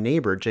 our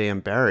neighbor,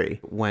 J.M. Barrie,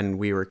 when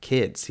we were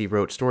kids, he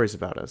wrote stories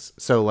about us.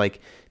 So like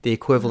the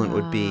equivalent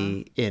would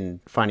be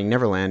in Finding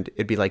Neverland,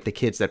 it'd be like the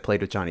kids that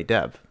played with Johnny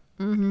Depp.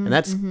 And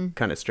that's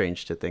kind of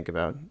strange to think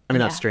about. I mean,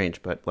 not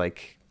strange, but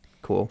like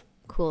cool.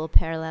 Cool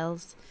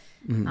parallels.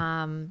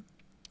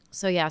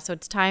 So yeah, so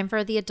it's time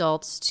for the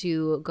adults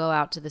to go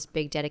out to this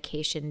big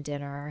dedication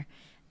dinner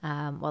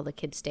while the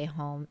kids stay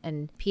home.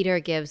 And Peter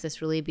gives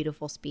this really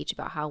beautiful speech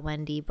about how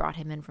Wendy brought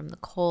him in from the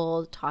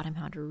cold, taught him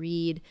how to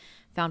read,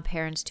 found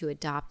parents to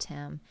adopt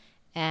him.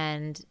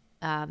 And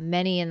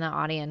many in the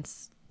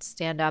audience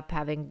stand up,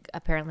 having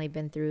apparently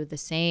been through the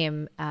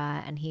same,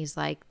 and he's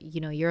like,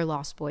 you're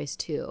Lost Boys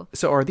too.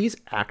 So are these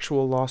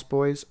actual Lost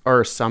Boys?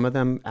 Are some of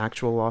them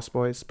actual Lost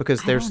Boys?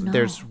 Because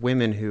there's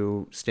women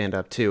who stand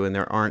up too, and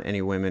there aren't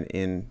any women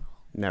in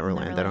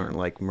Neverland that aren't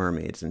like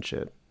mermaids and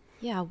shit.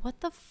 Yeah,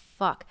 what the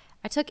fuck?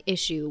 I took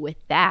issue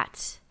with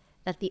that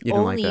the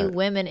only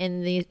women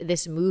in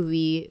this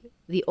movie,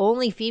 the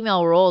only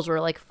female roles were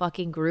like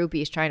fucking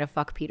groupies trying to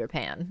fuck Peter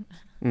Pan.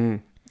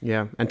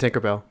 Yeah, and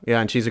Tinkerbell.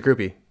 Yeah, and she's a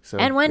groupie. So,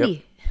 and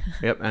Wendy.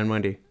 Yep, and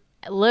Wendy.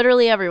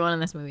 Literally everyone in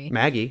this movie.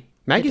 Maggie's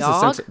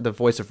dog? the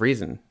voice of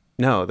reason.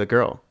 No, the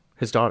girl,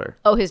 his daughter.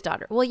 Oh, his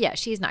daughter. Well, yeah,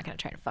 she's not going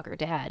to try to fuck her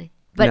dad.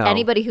 But No.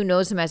 anybody who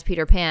knows him as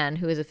Peter Pan,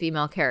 who is a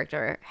female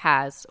character,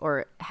 has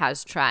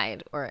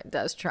tried or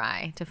does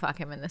try to fuck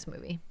him in this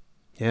movie.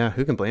 Yeah,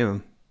 who can blame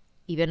him?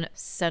 Even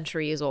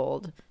centuries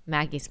old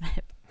Maggie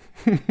Smith.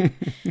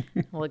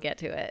 We'll get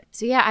to it.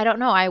 So yeah, I don't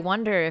know. I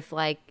wonder if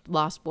like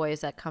Lost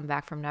Boys that come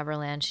back from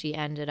Neverland, she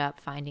ended up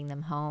finding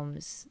them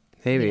homes,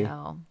 Maybe.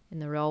 in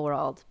the real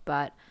world.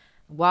 But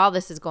while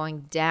this is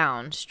going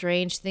down,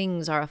 strange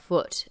things are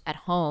afoot at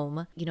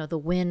home. The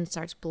wind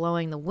starts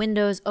blowing the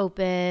windows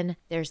open.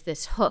 There's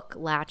this hook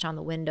latch on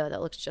the window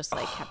that looks just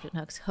like Captain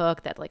Hook's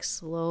hook that like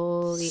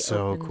slowly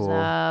opens cool.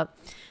 up.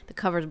 The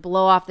covers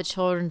blow off the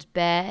children's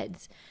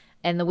beds.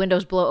 And the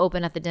windows blow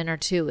open at the dinner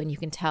too, and you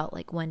can tell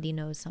like Wendy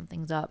knows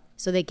something's up.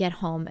 So they get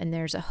home and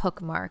there's a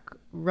hook mark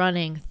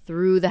running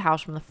through the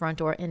house from the front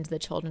door into the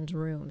children's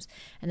rooms.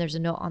 And there's a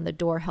note on the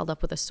door held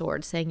up with a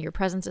sword saying, "Your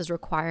presence is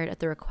required at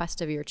the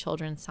request of your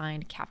children,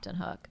 signed Captain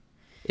Hook."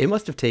 It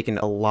must have taken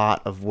a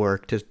lot of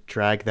work to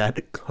drag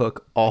that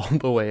hook all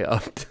the way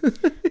up.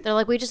 They're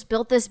like, we just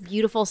built this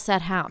beautiful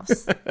set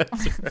house.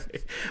 That's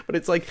right. But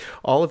it's like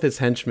all of his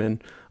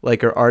henchmen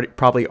like are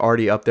probably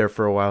already up there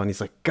for a while, and he's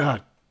like,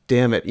 God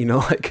damn it,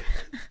 like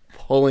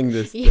pulling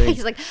this thing. Yeah,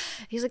 he's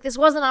like, this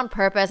wasn't on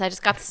purpose. I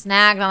just got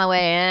snagged on the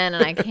way in,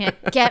 and I can't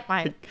get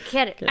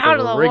it out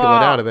of the wriggle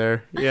wall. it out of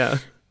there. Yeah.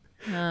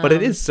 But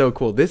it is so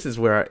cool. This is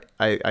where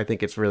I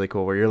think it's really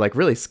cool, where you're like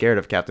really scared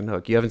of Captain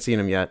Hook. You haven't seen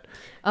him yet.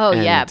 Oh,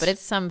 yeah, but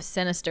it's some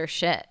sinister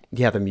shit.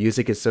 Yeah, the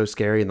music is so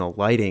scary, and the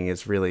lighting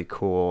is really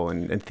cool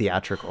and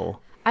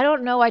theatrical. I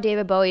don't know why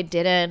David Bowie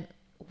didn't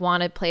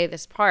want to play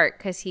this part,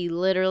 because he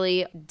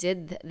literally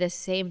did the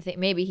same thing.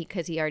 Maybe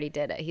because he already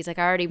did it. He's like,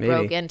 I already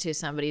broke into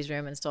somebody's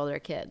room and stole their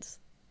kids.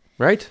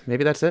 Right?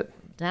 Maybe that's it.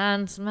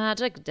 Dance,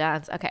 magic,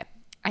 dance. Okay,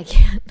 I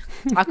can't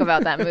talk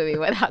about that movie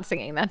without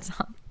singing that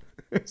song.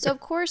 So, of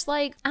course,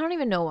 like, I don't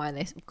even know why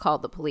they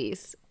called the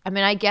police. I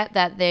mean, I get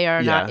that they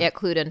are not yet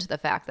clued into the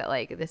fact that,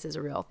 like, this is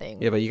a real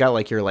thing. Yeah, but you got,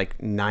 like, your, like,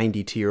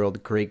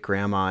 92-year-old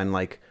great-grandma and,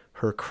 like,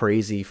 her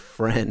crazy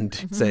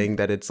friend saying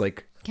that it's,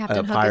 like, Captain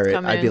a Hook pirate. is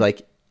coming. I'd be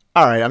like,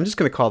 all right, I'm just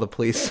going to call the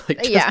police,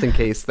 like, just in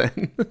case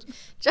then.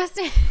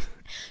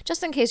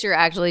 Just in case you're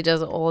actually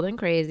just old and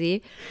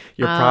crazy.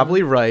 You're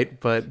probably right,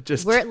 but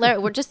just...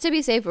 We're just to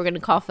be safe, we're going to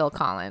call Phil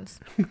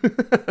Collins.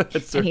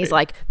 That's and right. he's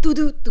like,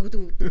 do.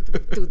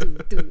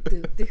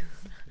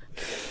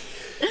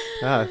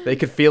 They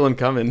could feel him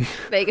coming.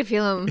 They could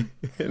feel him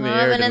In the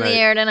air coming in the tonight.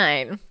 air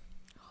tonight.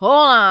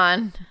 Hold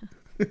on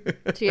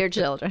to your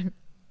children.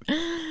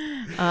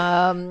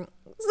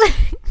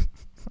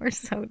 We're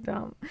so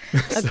dumb.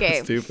 Okay.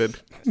 So stupid.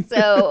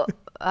 So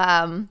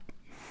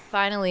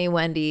finally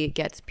Wendy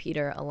gets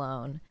Peter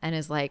alone and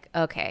is like,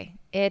 okay,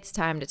 it's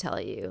time to tell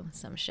you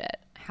some shit.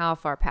 How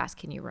far past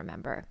can you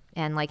remember?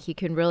 And like, he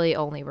can really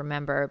only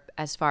remember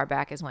as far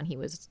back as when he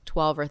was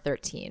 12 or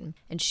 13.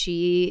 And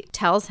she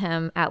tells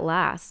him at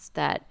last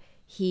that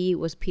he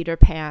was Peter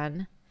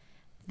Pan.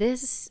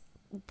 This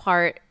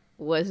part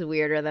was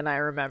weirder than I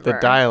remember. The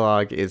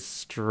dialogue is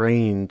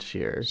strange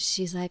here.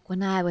 She's like,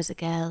 when I was a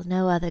girl,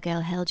 no other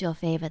girl held your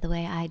favor the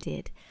way I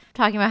did.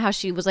 Talking about how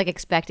she was like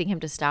expecting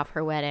him to stop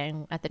her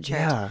wedding at the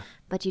church. Yeah.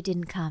 But you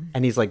didn't come.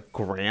 And he's like,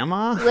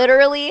 Grandma?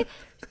 Literally,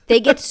 they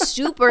get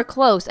super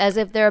close as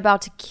if they're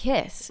about to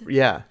kiss.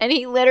 Yeah. And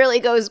he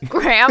literally goes,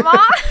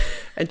 Grandma?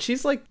 And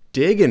she's like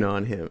digging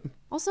on him.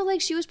 Also,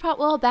 like, she was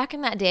probably, well, back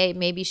in that day,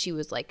 maybe she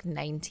was like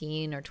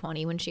 19 or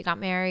 20 when she got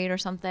married or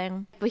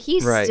something. But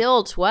he's Right.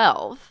 still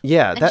 12.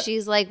 Yeah, And that-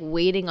 she's like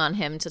waiting on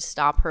him to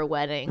stop her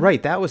wedding.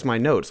 Right, that was my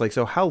notes. Like,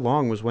 so how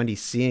long was Wendy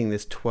seeing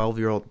this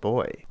 12-year-old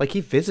boy? Like,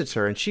 he visits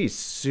her and she's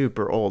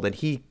super old and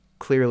he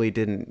clearly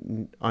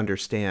didn't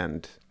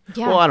understand.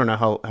 Yeah. Well, I don't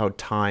know how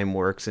time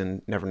works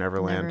in Never Never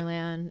Land.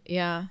 Neverland.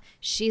 Yeah.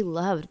 She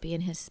loved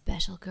being his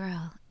special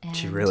girl. And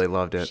She really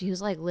loved it. She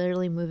was like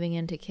literally moving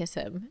in to kiss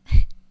him.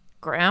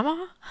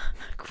 Grandma?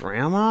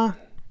 Grandma?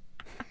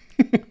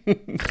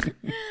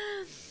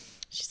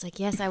 She's like,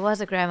 yes, I was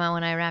a grandma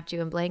when I wrapped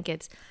you in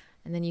blankets.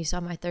 And then you saw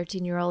my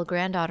 13-year-old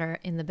granddaughter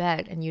in the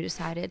bed and you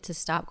decided to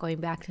stop going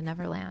back to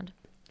Neverland.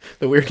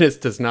 The weirdness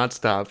does not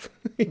stop.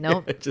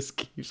 Nope. It just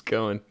keeps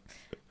going.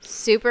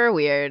 Super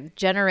weird.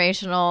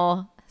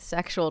 Generational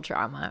sexual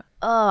trauma.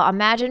 Oh,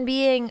 imagine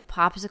being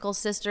popsicle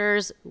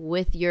sisters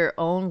with your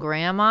own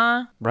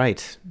grandma.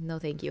 Right. No,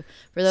 thank you.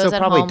 For those So at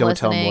probably home don't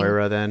listening, tell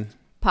Moira then.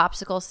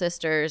 popsicle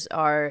sisters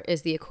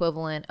is the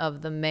equivalent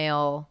of the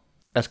male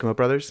Eskimo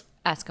Brothers?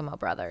 Eskimo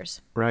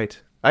brothers. Right.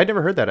 I'd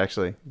never heard that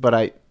actually, but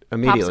I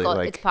immediately Popsicle,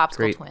 like it's popsicle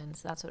great.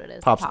 twins. That's what it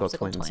is. Popsicle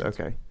twins.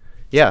 Okay.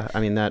 Yeah, I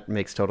mean that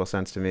makes total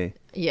sense to me.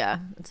 Yeah,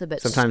 it's a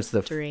bit Sometimes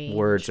the strange.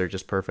 words are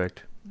just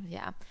perfect.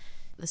 Yeah.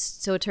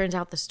 So it turns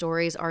out the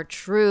stories are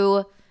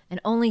true and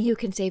only you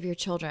can save your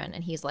children.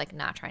 And he's like,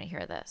 not trying to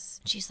hear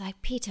this. She's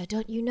like, Peter,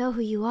 don't you know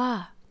who you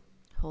are?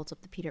 Holds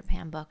up the Peter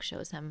Pan book,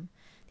 shows him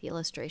the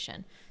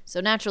illustration.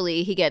 So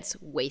naturally, he gets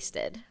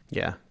wasted.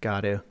 Yeah,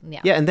 got to. Yeah.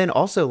 Yeah, and then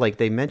also like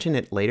they mention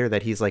it later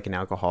that he's like an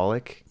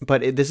alcoholic,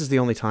 but this is the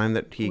only time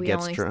that he We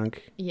gets only-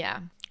 drunk. Yeah.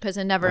 Because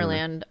in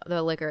Neverland,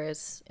 the liquor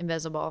is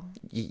invisible.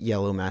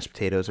 Yellow mashed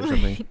potatoes or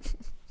something.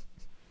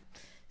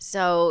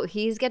 So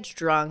he gets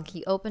drunk.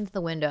 He opens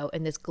the window,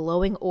 and this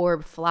glowing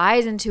orb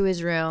flies into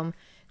his room.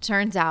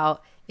 Turns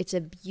out it's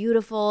a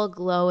beautiful,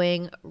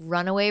 glowing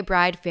runaway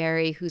bride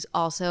fairy who's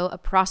also a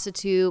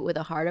prostitute with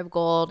a heart of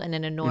gold and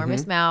an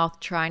enormous mouth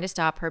trying to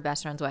stop her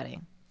best friend's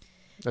wedding.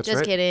 That's Just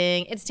right.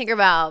 kidding. It's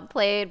Tinkerbell,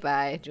 played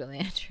by Julie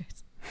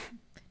Andrews.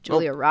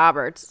 Julia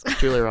Roberts.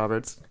 Julia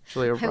Roberts.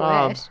 Julia wish.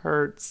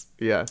 Roberts.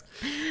 Yeah.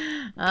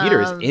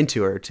 Peter is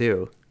into her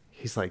too.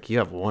 He's like, you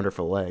have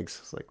wonderful legs.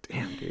 It's like,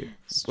 damn, dude.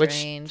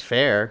 Strange. Which,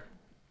 fair.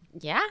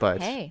 Yeah.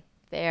 But- Hey,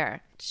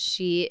 fair.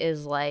 She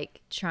is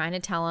like trying to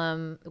tell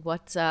him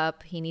what's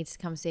up. He needs to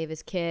come save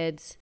his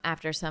kids.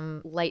 After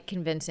some light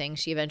convincing,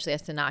 she eventually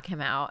has to knock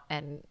him out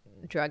and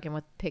drug him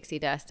with pixie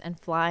dust and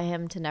fly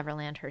him to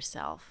Neverland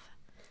herself.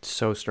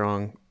 So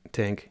strong,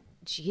 Tink.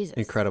 Jesus.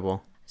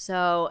 Incredible.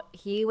 So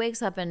he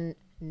wakes up in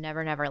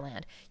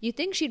Neverland. You'd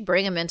think she'd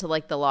bring him into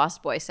like the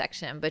Lost Boy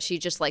section, but she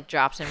just like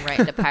drops him right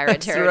into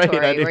pirate That's right. I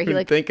territory didn't where he even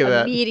like think of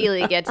that.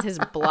 immediately gets his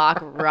block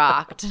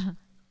rocked.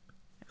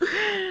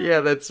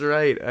 Yeah, that's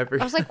right. I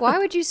was like, why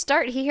would you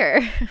start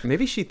here?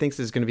 Maybe she thinks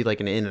it's going to be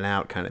like an in and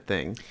out kind of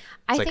thing.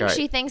 I like, think all right.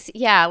 she thinks,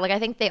 yeah, like I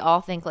think they all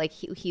think like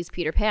he's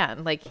Peter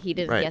Pan, like he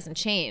Right. hasn't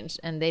changed,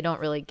 and they don't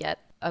really get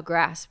a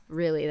grasp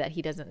really that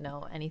he doesn't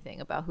know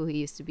anything about who he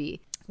used to be.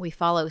 We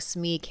follow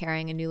Smee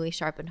carrying a newly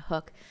sharpened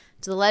hook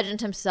to the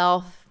legend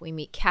himself. We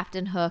meet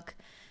Captain Hook,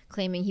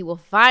 claiming he will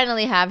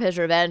finally have his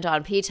revenge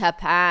on Peter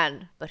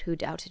Pan. But who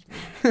doubted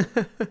me?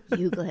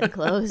 You, Glenn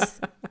Close.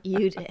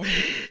 You did.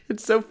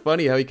 It's so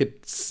funny how he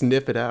could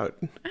sniff it out.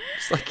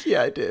 It's like,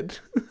 yeah, I did.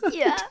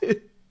 Yeah,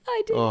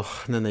 I did.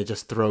 Oh, and then they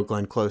just throw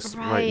Glenn Close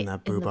right in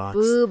that boo the box.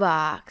 Boo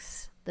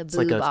box. The It's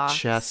boo like box. a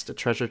chest, a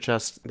treasure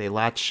chest. They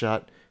latch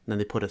shut, and then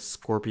they put a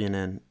scorpion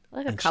in.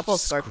 Like a and she couple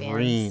just scorpions.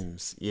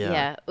 Screams. Yeah.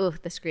 Yeah. Ooh,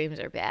 the screams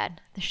are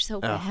bad. They're so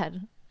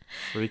bad.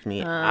 Freak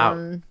me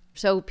out.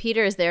 So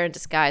Peter is there in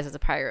disguise as a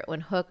pirate.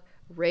 When Hook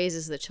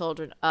raises the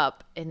children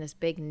up in this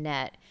big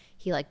net,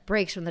 he like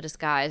breaks from the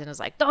disguise and is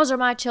like, "Those are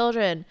my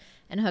children."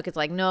 And Hook is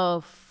like,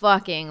 "No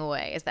fucking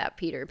way is that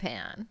Peter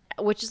Pan."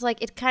 Which is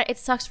like, it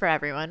sucks for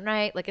everyone,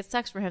 right? Like it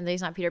sucks for him that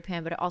he's not Peter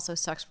Pan, but it also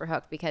sucks for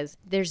Hook because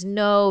there's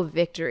no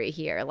victory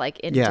here, like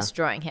in Yeah.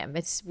 destroying him.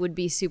 It would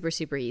be super,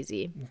 super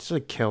easy. Just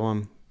like kill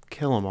him.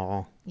 Kill them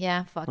all.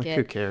 Yeah, fuck Like, it.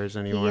 who cares He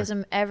anymore? gives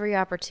them every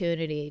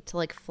opportunity to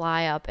like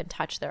fly up and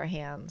touch their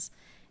hands,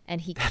 and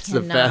he the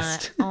cannot.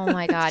 best. Oh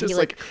my god, just he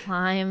like like-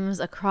 climbs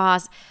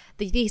across.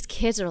 These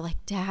kids are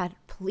like, "Dad,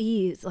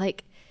 please!"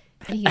 Like,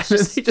 and he's And then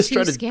just, they just too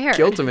try to scared.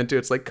 guilt him into it.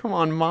 It's like, come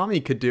on,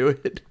 mommy could do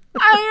it.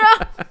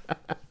 I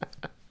know.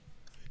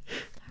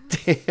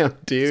 Damn,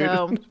 dude.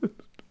 So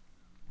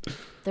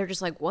they're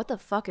just like, "What the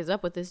fuck is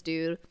up with this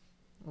dude?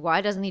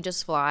 Why doesn't he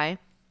just fly?"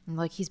 And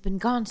like, he's been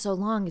gone so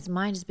long, his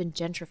mind has been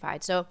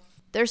gentrified. So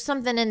there's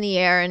something in the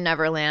air in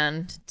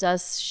Neverland. It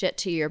does shit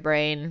to your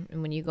brain,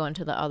 and when you go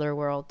into the other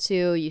world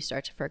too, you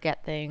start to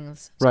forget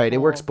things. It's Right, it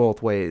cool. works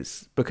both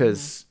ways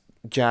because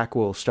Jack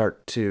will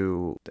start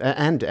to,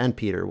 and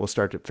Peter will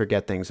start to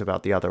forget things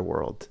about the other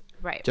world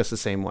Right. just the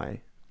same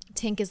way.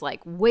 Tink is like,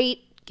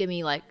 "Wait, give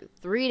me like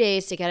 3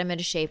 days to get him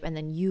into shape, and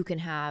then you can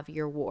have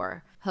your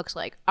war." Hook's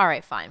like, "All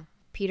right, fine."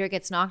 Peter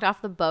gets knocked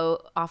off the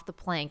boat, off the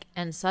plank,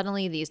 and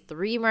suddenly these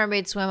 3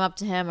 mermaids swim up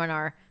to him and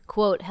are,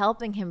 quote,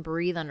 helping him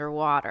breathe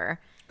underwater,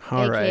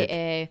 All right.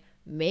 aka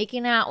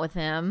making out with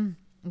him.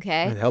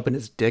 Okay. And helping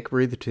his dick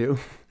breathe too.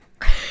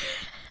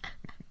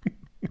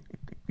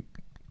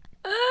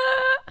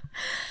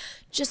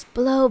 Just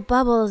blow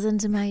bubbles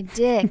into my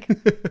dick.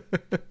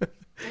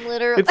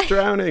 Literally. It's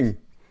drowning.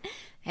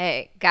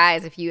 Hey,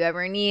 guys, if you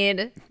ever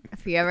need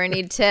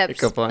tips,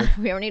 Pickup line. if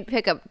you ever need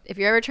pickup, if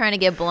you're ever trying to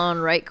get blown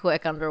right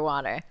quick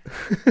underwater,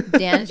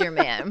 Dan's your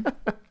man.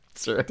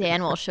 That's right.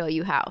 Dan will show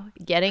you how.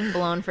 Getting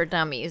blown for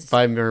dummies.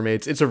 By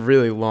mermaids. It's a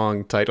really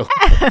long title.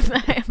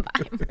 By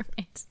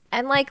mermaids.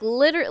 And like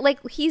literally,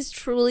 like he's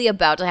truly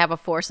about to have a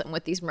foursome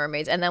with these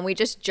mermaids, and then we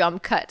just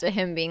jump cut to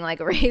him being like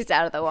raised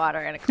out of the water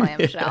in a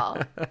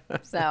clamshell.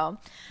 So,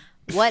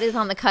 what is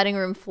on the cutting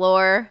room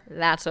floor?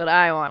 That's what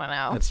I want to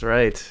know. That's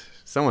right.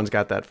 Someone's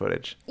got that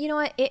footage. You know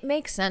what? It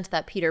makes sense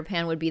that Peter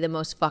Pan would be the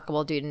most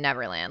fuckable dude in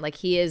Neverland. Like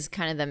he is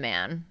kind of the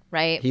man,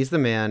 right? He's the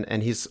man,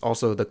 and he's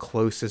also the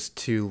closest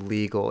to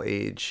legal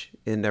age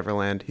in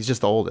Neverland. He's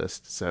just the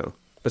oldest, so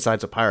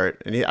besides a pirate.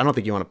 And I don't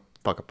think you want to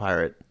fuck a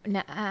pirate.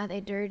 Nah,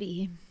 they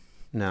dirty.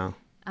 No.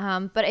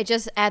 But it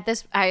just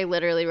I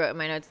literally wrote in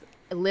my notes.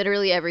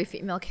 Literally every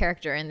female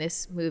character in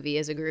this movie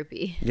is a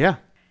groupie. Yeah,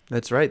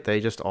 that's right. They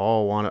just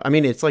all want to. I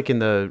mean, it's like in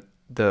the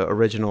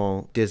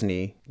original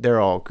Disney,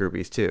 they're all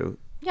groupies too.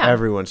 Yeah,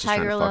 Everyone's just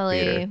Tiger trying to fuck Lily,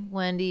 Peter.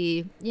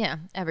 Wendy, yeah,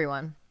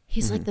 everyone.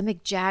 He's like the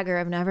Mick Jagger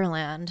of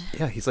Neverland.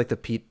 Yeah, he's like the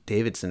Pete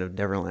Davidson of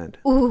Neverland.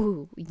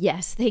 Ooh,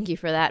 yes, thank you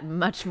for that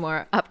much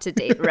more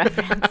up-to-date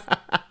reference.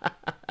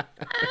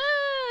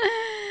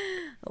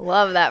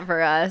 Love that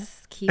for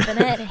us. Keeping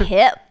it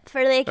hip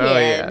for the kids. Oh,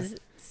 yeah.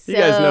 You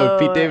guys know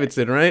Pete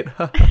Davidson, right?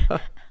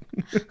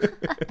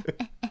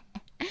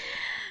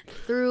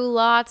 Through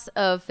lots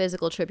of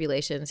physical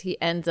tribulations, he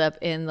ends up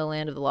in the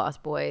land of the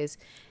Lost Boys.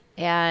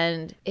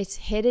 And it's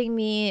hitting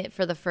me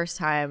for the first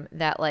time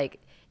that, like,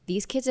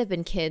 these kids have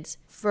been kids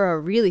for a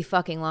really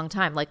fucking long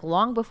time. Like,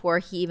 long before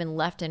he even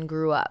left and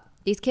grew up.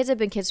 These kids have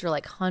been kids for,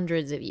 like,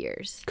 hundreds of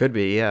years. Could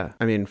be, yeah.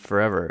 I mean,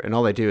 forever. And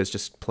all they do is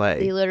just play.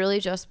 They literally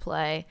just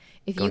play.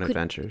 Go on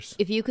adventures.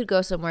 If you could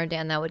go somewhere,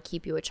 Dan, that would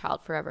keep you a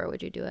child forever,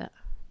 would you do it?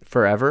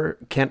 Forever?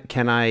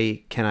 Can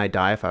I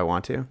die if I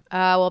want to?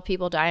 Well,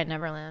 people die in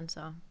Neverland,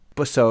 so.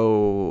 But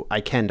so I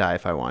can die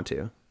if I want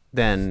to.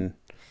 Then,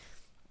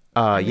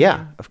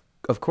 yeah,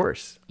 of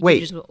course.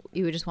 Wait.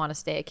 You would just want to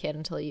stay a kid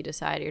until you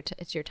decide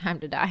it's your time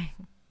to die.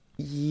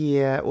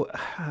 Yeah,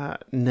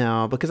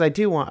 no, because I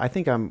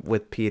think I'm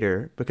with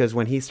Peter, because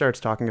when he starts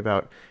talking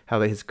about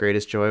how his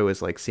greatest joy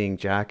was like seeing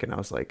Jack, and I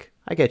was like,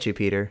 I get you,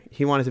 Peter.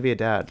 He wanted to be a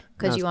dad.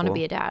 Because you want to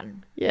be a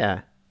dad.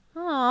 Yeah.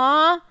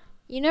 Aw,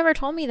 you never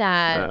told me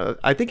that.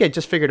 I think I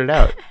just figured it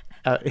out.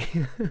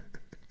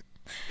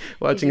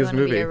 Watching you this want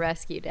movie. to be a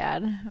rescue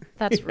dad.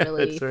 That's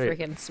really that's right.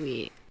 freaking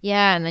sweet.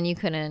 Yeah, and then you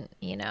couldn't,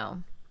 you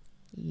know.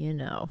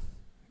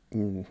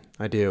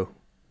 I do.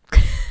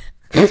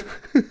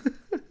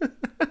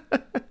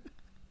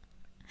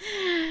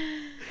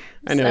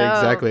 I know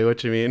exactly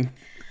what you mean.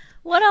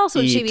 What else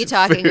would she be Eat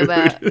talking food.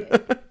 about?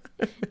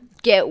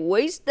 Get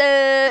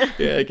wasted.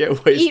 Yeah,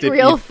 get wasted. Eat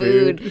real eat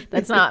food.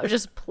 That's not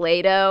just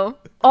Play-Doh.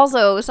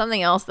 Also,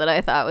 something else that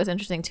I thought was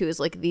interesting too is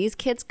like these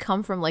kids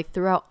come from like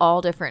throughout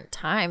all different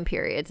time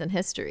periods in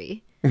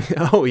history.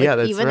 Oh yeah,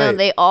 that's Even right. though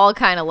they all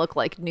kind of look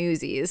like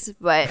Newsies,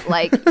 but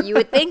like you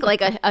would think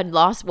like a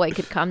lost boy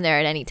could come there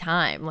at any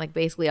time. Like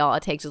basically all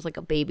it takes is like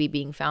a baby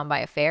being found by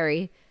a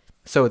fairy.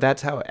 So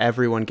that's how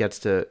everyone gets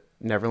to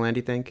Neverland,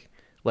 you think?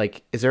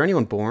 Like, is there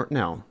anyone born?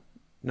 No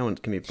one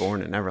can be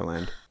born in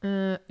Neverland.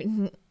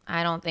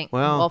 I don't think.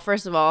 Well- Well,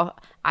 first of all,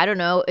 I don't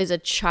know. Is a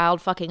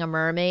child fucking a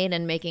mermaid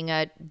and making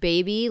a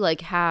baby?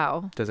 Like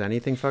how? Does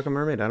anything fuck a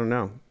mermaid? I don't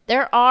know.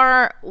 There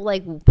are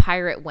like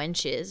pirate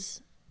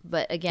wenches,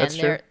 but again, That's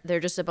true. they're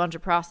just a bunch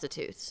of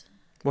prostitutes.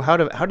 Well, how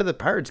did the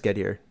pirates get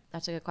here?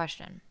 That's a good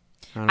question.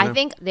 don't know. I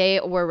think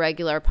they were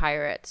regular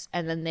pirates,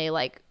 and then they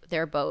like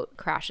their boat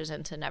crashes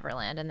into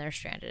Neverland, and they're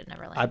stranded in I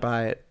Neverland.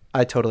 buy it.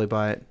 I totally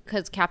buy it.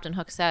 Because Captain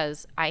Hook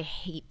says, "I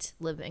hate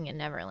living in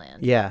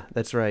Neverland." Yeah,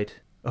 that's right.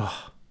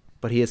 Oh,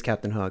 but he is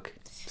Captain Hook.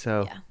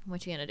 So Yeah,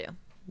 what you gonna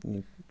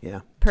do?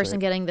 yeah. Person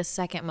getting the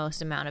second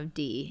most amount of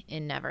D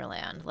in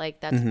Neverland.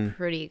 Like, that's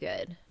pretty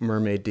good.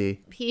 Mermaid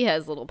D. He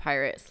has little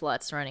pirate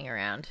sluts running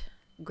around,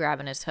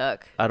 grabbing his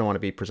hook. I don't want to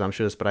be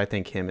presumptuous, but I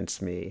think him and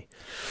Smee.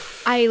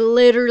 I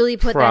literally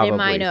put that in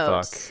my Probably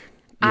notes. fuck.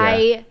 Yeah.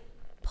 I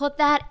put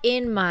that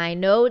in my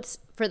notes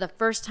for the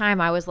first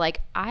time. I was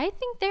like, I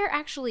think they're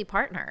actually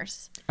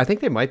partners. I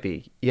think they might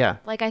be. Yeah.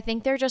 Like, I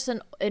think they're just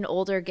an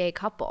older gay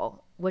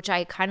couple, which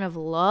I kind of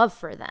love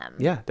for them.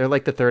 Yeah. They're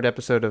like the third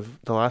episode of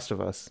The Last of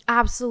Us.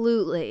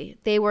 Absolutely.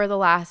 They were the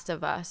last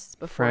of us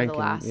before Frank the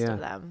and- last yeah. of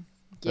them.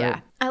 Yeah.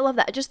 Right. I love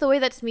that. Just the way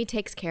that Smee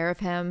takes care of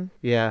him.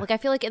 Yeah. Like, I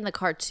feel like in the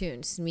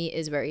cartoon, Smee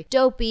is very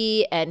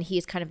dopey and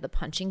he's kind of the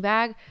punching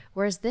bag.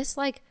 Whereas this,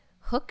 like,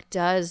 Hook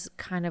does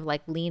kind of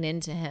like lean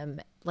into him,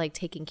 like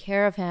taking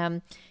care of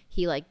him.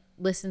 He like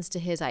listens to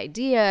his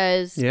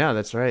ideas. Yeah,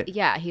 that's right.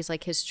 Yeah, he's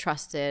like his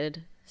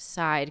trusted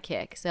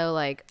sidekick. So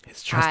like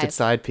His trusted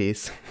side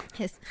piece.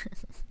 his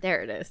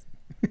there it is.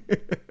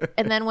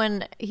 And then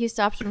when he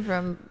stops him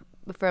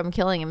from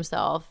killing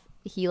himself,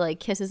 he like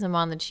kisses him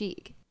on the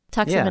cheek,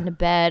 tucks Yeah. him into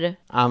bed.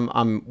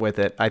 I'm with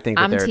it. I think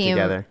that I'm they're team.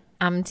 together.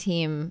 I'm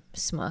team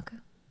Smook.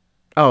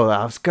 Oh,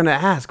 I was gonna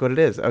ask what it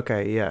is.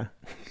 Okay, yeah.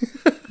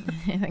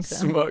 I think so.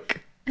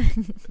 Smook.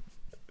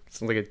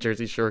 Sounds like a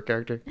Jersey Shore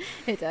character.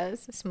 It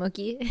does.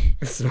 Smokey.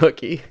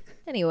 Smokey.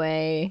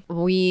 Anyway,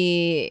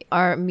 we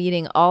are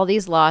meeting all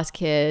these lost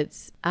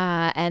kids,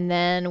 and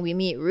then we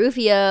meet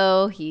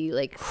Rufio. He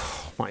like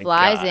My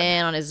flies God.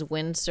 in on his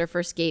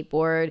windsurfer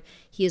skateboard.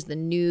 He is the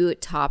new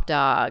top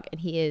dog, and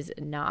he is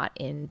not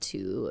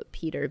into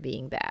Peter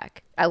being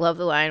back. I love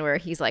the line where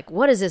he's like,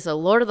 "What is this, a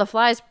Lord of the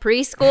Flies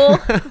preschool?"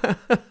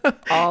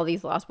 All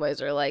these lost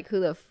boys are like, "Who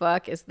the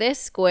fuck is this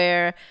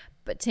square?"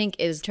 But Tink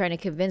is trying to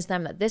convince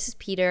them that this is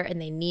Peter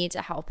and they need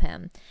to help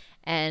him.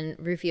 And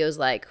Rufio's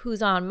like,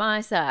 "Who's on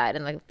my side?"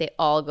 And like they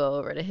all go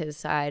over to his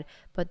side.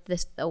 But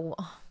this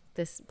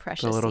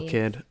precious The little scene,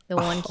 kid. the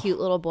one cute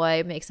little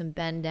boy makes him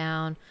bend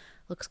down,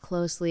 looks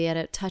closely at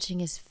it, touching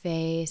his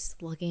face,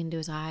 looking into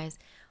his eyes.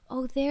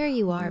 "Oh, there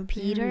you are,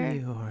 Peter." There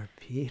you are,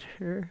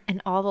 Peter.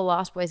 And all the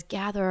lost boys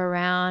gather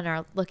around,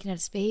 are looking at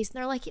his face, and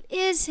they're like, "It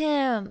is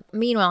him."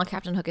 Meanwhile,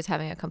 Captain Hook is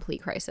having a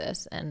complete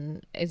crisis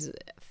and is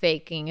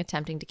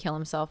attempting to kill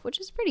himself, which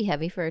is pretty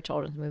heavy for a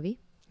children's movie.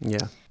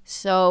 Yeah.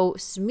 So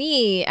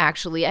Smee,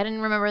 actually, I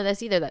didn't remember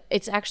this either, that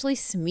it's actually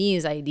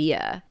Smee's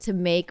idea to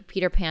make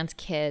Peter Pan's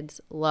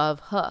kids love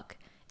Hook.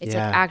 It's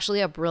Yeah. like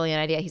actually a brilliant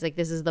idea. He's like,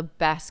 this is the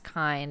best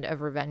kind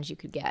of revenge you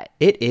could get.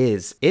 It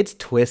is. It's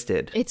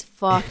twisted. It's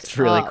fucked It's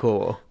really up.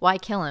 cool. Why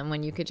kill him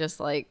when you could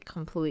just like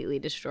completely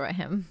destroy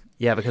him?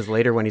 Yeah, because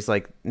later when he's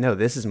like, "No,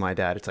 this is my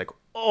dad," it's like,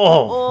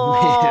 oh.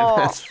 Man,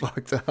 that's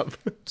fucked up.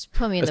 Just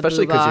put me in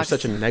Especially the blue because you're box.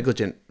 such a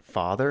negligent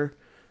father.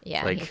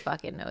 Yeah, like- he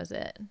fucking knows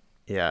it.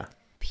 Yeah.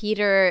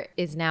 Peter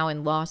is now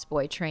in Lost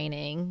Boy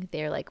training.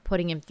 They're like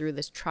putting him through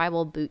this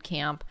tribal boot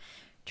camp,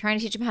 trying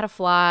to teach him how to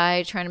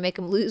fly, trying to make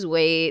him lose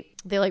weight.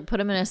 They like put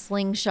him in a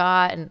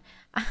slingshot and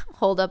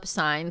hold up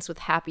signs with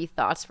happy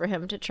thoughts for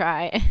him to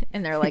try.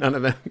 And they're like, None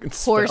of them can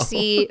spell.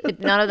 horsey,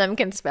 none of them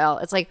can spell.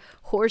 It's like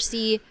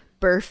horsey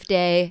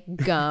birthday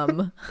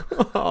gum.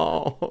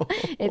 Oh,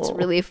 It's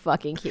really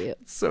fucking cute.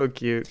 so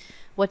cute.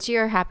 What's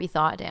your happy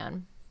thought,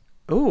 Dan?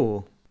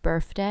 Ooh,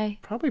 Birthday?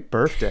 probably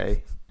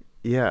birthday.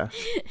 Yeah.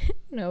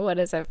 No, what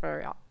is it for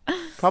real?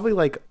 Probably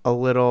like a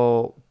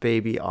little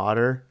baby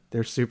otter.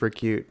 They're super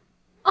cute.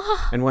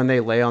 And when they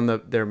lay on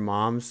their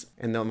moms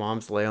and the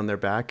moms lay on their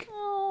back,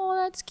 Oh,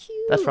 that's cute.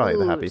 that's probably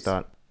the happy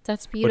thought.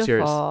 That's What's yours?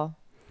 beautiful.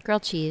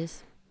 Grilled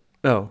cheese.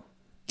 Oh,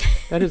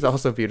 that is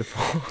also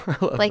beautiful. I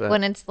love Like that.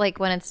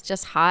 when it's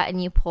just hot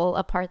and you pull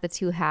apart the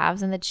two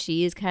halves and the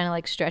cheese kind of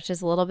like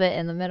stretches a little bit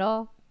in the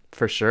middle.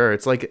 For sure.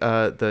 It's like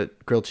the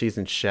grilled cheese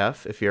in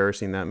Chef, if you've ever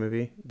seen that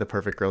movie, The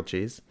Perfect Grilled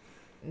Cheese.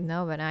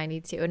 No, but I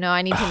need to. No,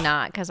 I need to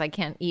not because I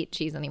can't eat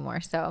cheese anymore.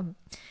 So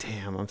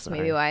Damn, I'm sorry.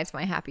 maybe why it's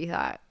my happy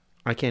thought.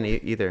 I can't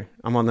eat either.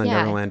 I'm on the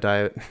Yeah. Neverland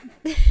diet.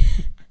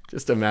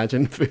 Just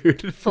imagine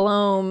food.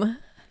 Floam.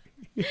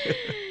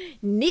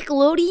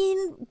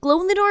 Nickelodeon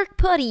glow in the dark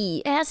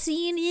putty as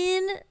seen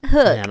in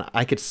Hook. Man,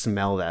 I could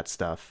smell that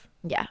stuff.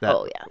 Yeah. That,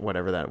 Oh yeah.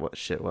 Whatever that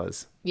shit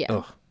was. Yeah.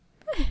 Ugh.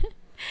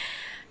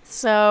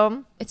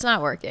 So it's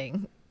not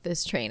working,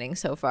 this training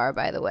so far,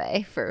 by the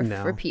way, for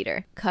No.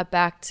 Peter. Cut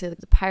back to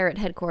the pirate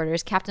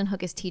headquarters. Captain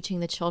Hook is teaching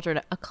the children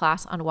a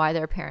class on why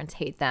their parents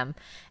hate them.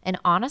 And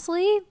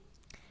honestly,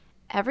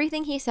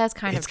 everything he says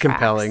kind It's of tracks.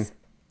 compelling.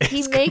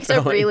 He It's makes a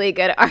compelling. really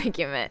good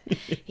argument.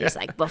 He's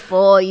like,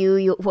 before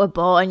you were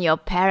born, your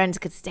parents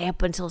could stay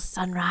up until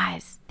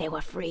sunrise. They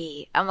were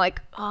free. I'm like,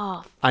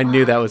 oh, I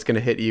knew that was going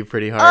to hit you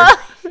pretty hard.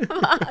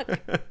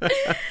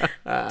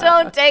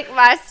 don't take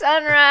my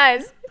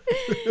sunrise.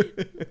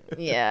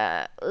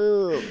 Yeah.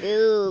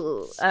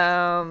 Ooh.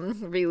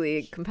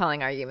 Really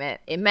compelling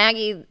argument. And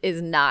Maggie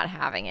is not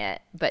having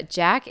it, but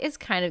Jack is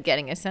kind of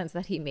getting a sense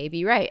that he may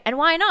be right. And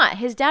why not?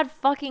 His dad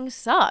fucking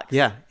sucks.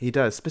 Yeah, he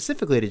does.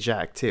 Specifically to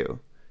Jack, too.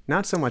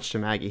 Not so much to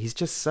Maggie. He's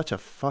just such a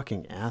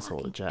fucking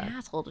asshole to Jack.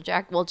 Asshole to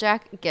Jack. Well,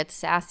 Jack gets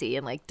sassy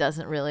and like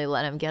doesn't really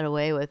let him get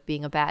away with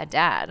being a bad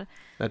dad.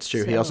 That's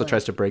true. He So, also like-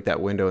 tries to break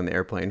that window in the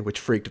airplane, which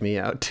freaked me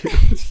out, too.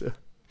 So,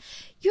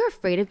 You're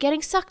afraid of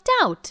getting sucked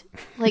out.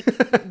 Like,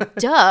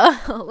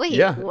 duh. Wait,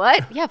 Yeah.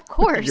 what? Yeah, of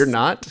course. you're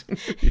not?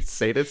 You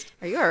sadist?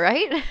 Are you all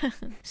right?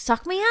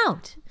 Suck me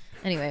out.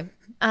 Anyway,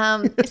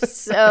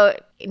 so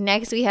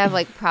next we have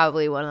like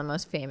probably one of the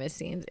most famous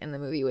scenes in the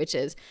movie, which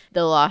is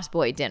the Lost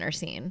Boy dinner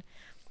scene.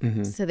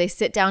 So they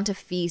sit down to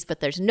feast, but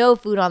there's no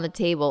food on the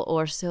table,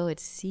 or so it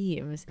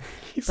seems.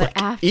 He's But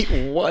like, after-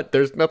 eat what?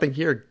 There's nothing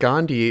here.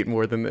 Gandhi ate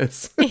more than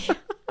this.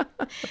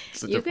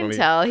 Such You a can funny-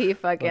 tell he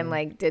fucking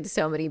like did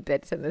so many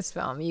bits in this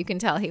film. You can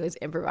tell he was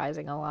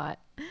improvising a lot.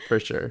 For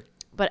sure.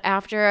 But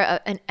after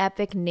an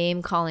epic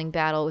name-calling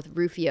battle with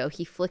Rufio,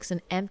 he flicks an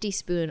empty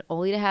spoon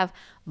only to have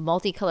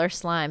multicolor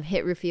slime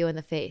hit Rufio in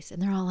the face.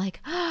 And they're all like,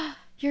 "Ah,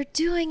 you're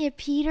doing it,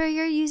 Peter.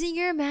 You're using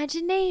your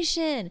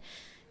imagination."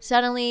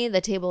 Suddenly,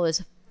 the table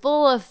is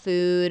full of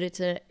food. It's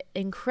an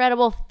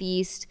incredible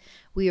feast.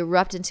 We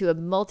erupt into a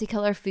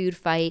multicolor food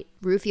fight.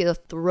 Rufio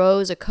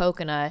throws a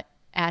coconut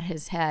at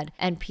his head.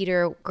 And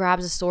Peter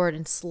grabs a sword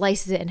and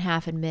slices it in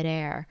half in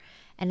midair.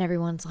 And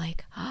everyone's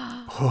like,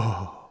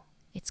 oh,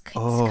 it's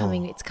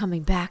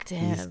coming back to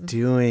him. He's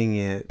doing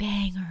it.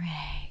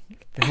 Bangarang.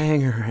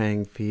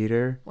 Bangarang,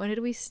 Peter. When did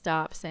we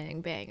stop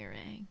saying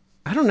bangarang?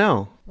 I don't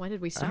know. When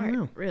did we start? I don't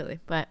know. Really?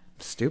 But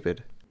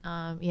stupid.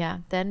 yeah.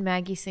 Then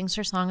Maggie sings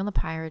her song on the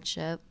pirate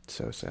ship.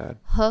 So sad.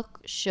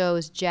 Hook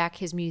shows Jack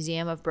his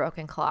museum of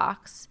broken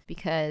clocks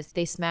because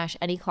they smash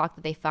any clock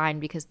that they find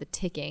because the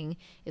ticking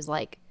is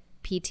like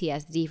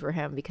PTSD for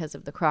him because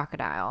of the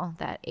crocodile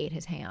that ate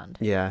his hand.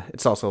 Yeah,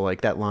 it's also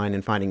like that line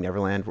in Finding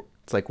Neverland.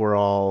 It's like we're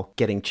all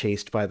getting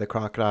chased by the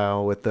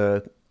crocodile with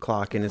the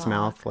clock in his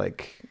mouth.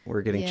 Like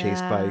we're getting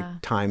chased by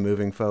time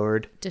moving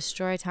forward.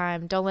 Destroy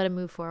time. Don't let it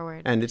move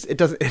forward. And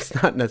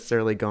it's not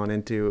necessarily gone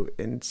into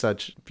in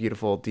such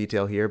beautiful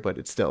detail here, but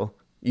it's still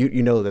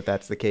you know that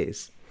that's the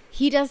case.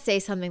 He does say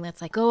something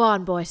that's like, "Go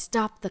on, boy,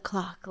 stop the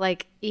clock."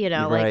 Like, you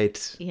know,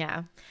 right. Like,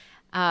 yeah.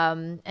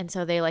 And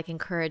so they like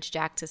encourage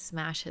Jack to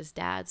smash his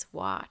dad's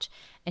watch,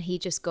 and he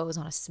just goes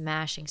on a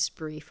smashing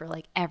spree for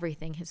like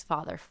everything his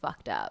father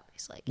fucked up.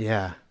 He's like,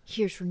 yeah,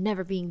 here's for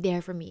never being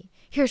there for me.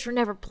 Here's for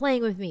never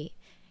playing with me.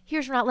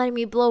 Here's for not letting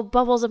me blow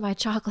bubbles in my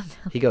chocolate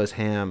milk. He goes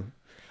ham.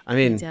 I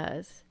mean, he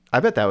does. I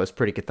bet that was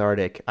pretty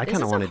cathartic. I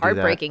kind of want to do that. This is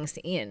a heartbreaking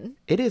scene.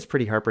 It is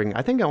pretty heartbreaking.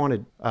 I think I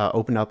want to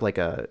open up like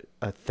a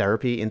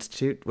therapy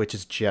institute, which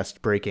is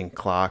just breaking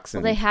clocks.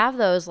 And well, they have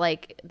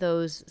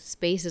those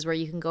spaces where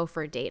you can go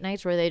for date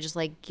nights where they just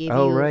like give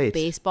you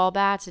baseball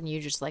bats and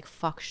you just like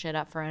fuck shit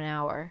up for an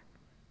hour.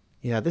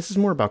 Yeah, this is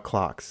more about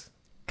clocks.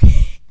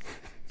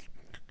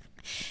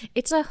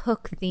 It's a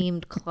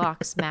Hook-themed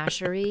clock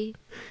smashery.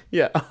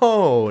 Yeah.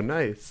 Oh,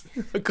 nice.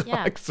 A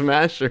clock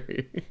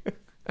smashery.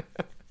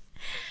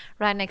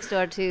 Right next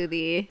door to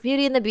the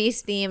Beauty and the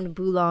Beast themed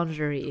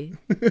boulangerie.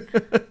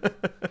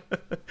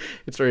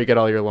 It's where you get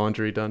all your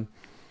laundry done.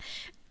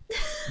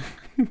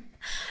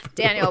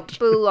 Daniel,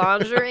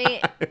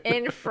 boulangerie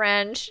in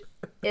French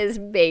is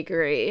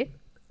bakery.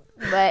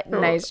 But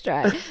nice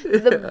try.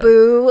 The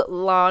Boo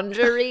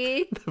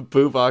Laundry. The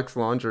Boo Box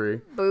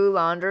Laundry. Boo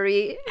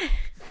Laundry.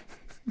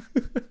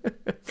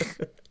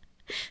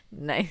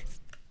 Nice.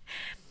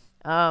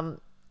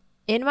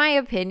 In my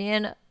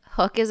opinion,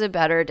 Hook is a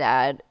better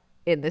dad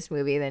in this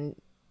movie than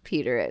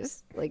Peter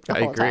is, like the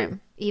whole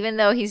time. Even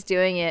though he's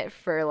doing it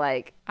for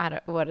like,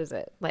 what is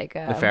it? Like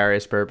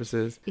nefarious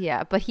purposes.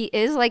 Yeah, but he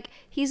is like,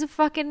 he's a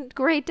fucking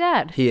great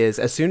dad. He is.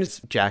 As soon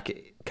as Jack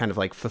kind of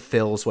like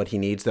fulfills what he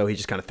needs, though, he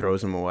just kind of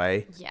throws him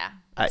away. Yeah.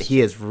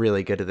 He is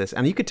really good at this.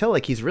 And you could tell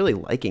like he's really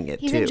liking it,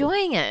 he's too. He's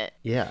enjoying it.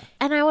 Yeah.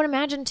 And I would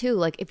imagine too,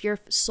 like if your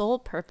sole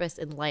purpose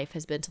in life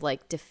has been to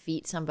like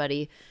defeat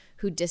somebody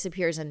who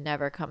disappears and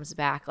never comes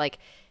back, like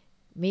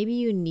maybe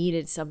you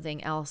needed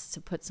something else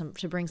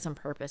to bring some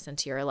purpose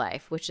into your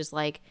life, which is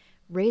like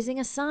raising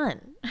a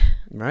son.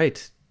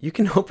 Right. You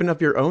can open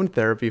up your own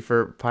therapy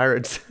for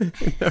pirates in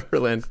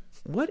Neverland.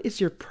 What is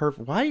your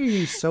why are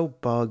you so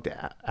bugged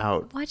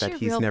out that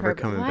he's never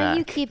coming back? Why do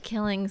you keep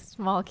killing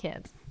small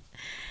kids?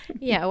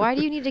 Yeah, why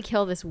do you need to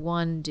kill this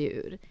one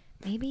dude?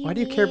 Why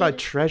do you care about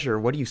treasure?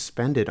 What do you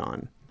spend it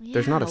on? Yeah,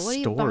 there's not a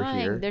store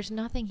here. There's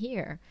nothing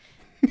here.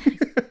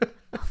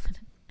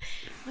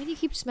 Why do you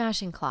keep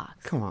smashing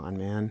clocks? Come on,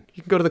 man.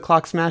 You can go to the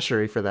clock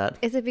smashery for that.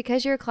 Is it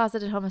because you're a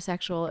closeted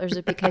homosexual, or is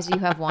it because you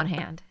have one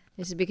hand?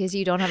 Is it because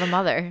you don't have a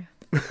mother?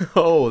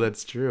 Oh,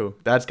 that's true.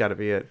 That's got to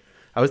be it.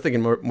 I was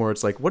thinking more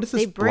it's like, what does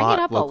this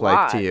blot look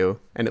like to you?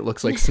 And it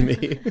looks like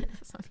Smee.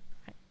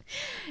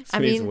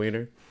 Smee's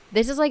wiener.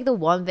 This is like the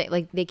one thing,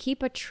 like they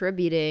keep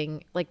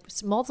attributing, like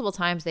multiple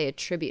times they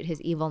attribute his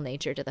evil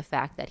nature to the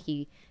fact that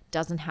he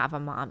doesn't have a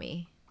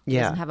mommy. He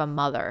doesn't have a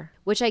mother,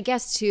 which I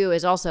guess too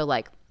is also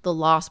like the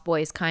Lost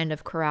Boys kind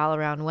of corral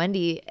around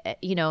Wendy,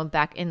 you know,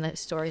 back in the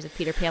stories of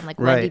Peter Pan, like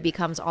Wendy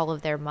becomes all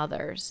of their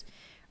mothers,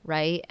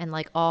 right? And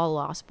like all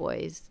Lost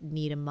Boys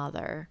need a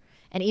mother.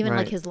 And even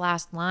like his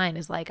last line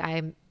is like,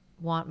 I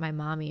want my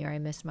mommy, or I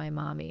miss my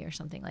mommy, or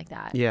something like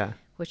that. Yeah.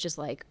 Which is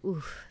like,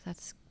 oof,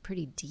 that's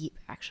pretty deep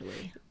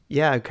actually.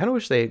 Yeah, I kind of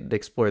wish they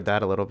explored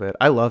that a little bit.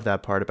 I love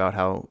that part about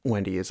how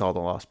Wendy is all the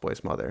Lost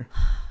Boys' mother.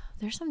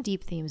 There's some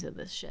deep themes in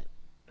this shit.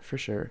 For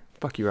sure.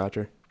 Fuck you,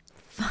 Roger.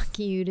 Fuck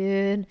you,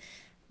 dude.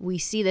 We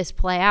see this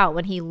play out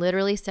when he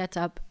literally sets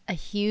up a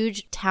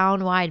huge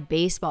town-wide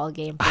baseball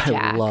game for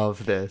Jack. I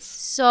love this.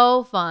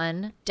 So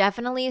fun.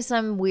 Definitely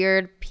some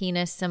weird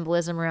penis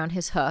symbolism around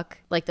his hook.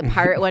 Like the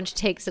pirate wench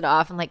takes it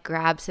off and like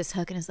grabs his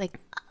hook and is like,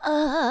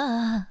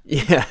 Yeah,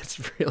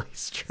 it's really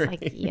strange.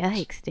 It's like,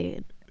 yikes,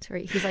 dude.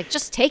 He's like,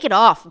 just take it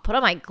off and put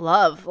on my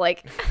glove.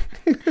 Like,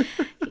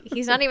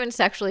 he's not even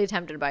sexually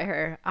tempted by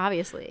her,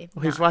 obviously.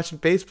 Well, he's watching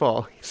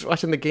baseball. He's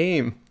watching the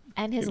game.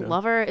 And his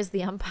lover is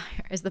the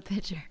umpire, is the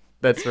pitcher.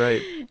 That's right.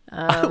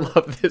 I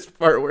love this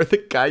part where the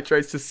guy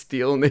tries to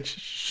steal and they just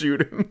shoot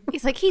him.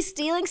 He's like, he's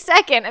stealing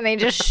second, and they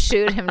just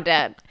shoot him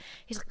dead.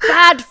 He's like,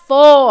 bad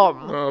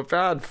form. Oh,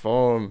 bad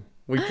form.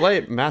 We play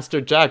it Master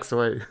Jack's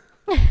way.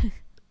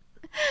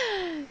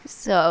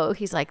 So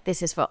he's like,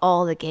 this is for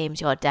all the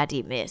games your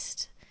daddy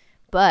missed.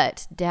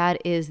 But Dad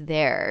is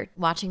there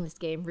watching this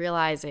game,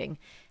 realizing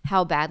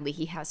how badly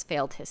he has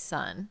failed his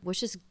son,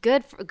 which is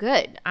good.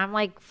 I'm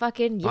like,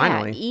 fucking yeah,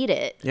 Finally. eat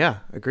it. Yeah,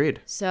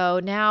 agreed. So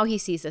now he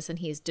sees this and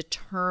he's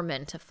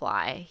determined to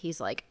fly. He's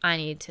like, I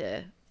need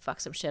to fuck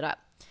some shit up.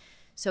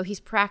 So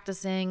he's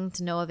practicing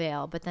to no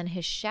avail, but then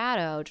his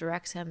shadow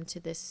directs him to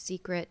this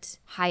secret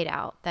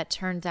hideout that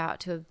turns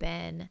out to have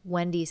been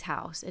Wendy's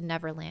house in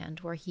Neverland,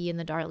 where he and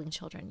the Darling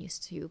children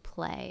used to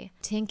play.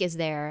 Tink is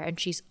there, and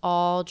she's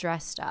all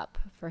dressed up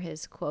for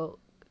his, quote,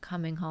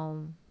 coming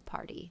home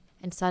party.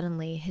 And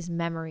suddenly his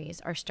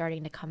memories are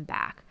starting to come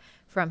back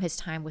from his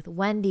time with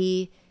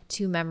Wendy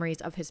to memories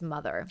of his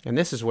mother. And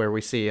this is where we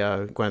see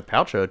Gwyneth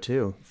Paltrow,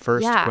 too.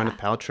 First Gwyneth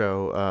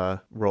Paltrow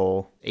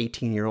role,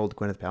 18-year-old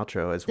Gwyneth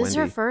Paltrow as Wendy. This is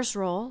her first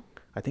role?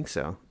 I think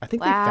so. I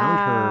think they found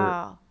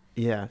her.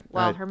 Yeah.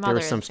 Well, her mother there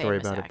was some is a story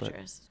famous about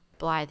actress.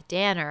 Blythe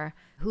Danner,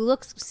 who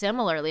looks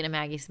similarly to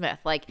Maggie Smith.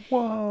 Like,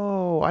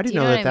 whoa, I didn't you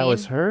know know that what I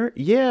was mean? her.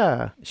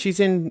 Yeah. She's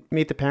in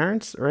Meet the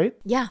Parents, right?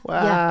 yeah.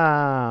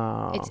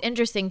 Wow. It's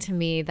interesting to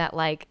me that,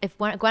 like, if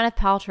Gwyneth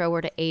Paltrow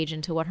were to age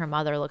into what her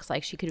mother looks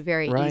like, she could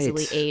very Right.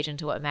 easily age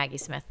into what Maggie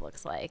Smith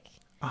looks like.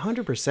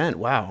 100%.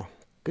 Wow.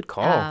 Good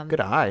call.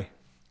 Good eye.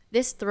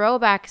 This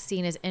throwback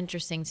scene is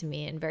interesting to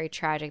me and very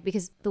tragic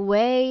because the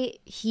way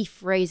he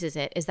phrases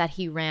it is that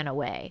he ran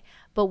away.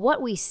 But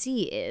what we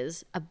see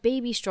is a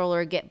baby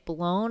stroller get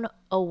blown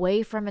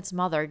away from its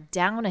mother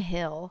down a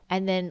hill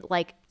and then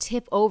like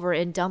tip over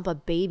and dump a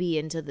baby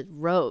into the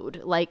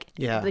road. Like,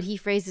 Yeah. But he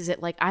phrases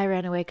it like, I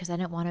ran away because I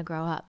didn't want to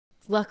grow up.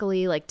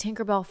 Luckily, like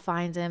Tinkerbell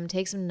finds him,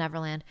 takes him to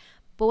Neverland.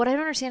 But what I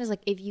don't understand is,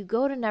 like, if you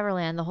go to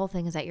Neverland, the whole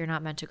thing is that you're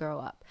not meant to grow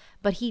up.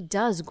 But he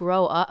does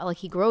grow up. Like,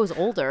 he grows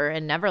older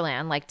in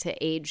Neverland, like, to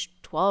age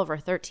 12 or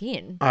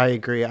 13. I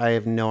agree. I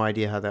have no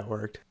idea how that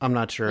worked. I'm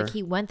not sure. Like,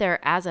 he went there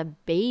as a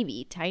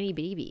baby, tiny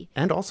baby.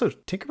 And also,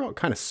 Tinkerbell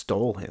kind of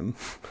stole him.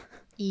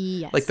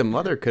 Yes. Like, the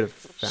mother could have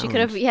found.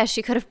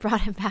 She could have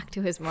brought him back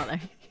to his mother.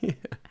 Yeah.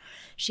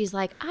 She's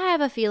like, I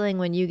have a feeling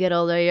when you get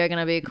older, you're going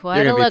to be quite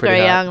a You're gonna be looker,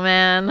 pretty hot." young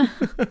man.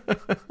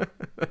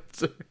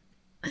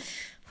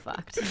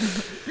 Fucked.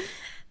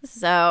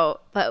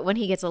 So, but when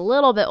he gets a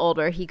little bit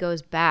older, he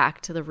goes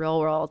back to the real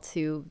world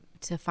to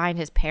find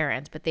his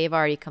parents, but they've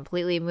already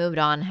completely moved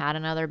on, had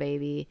another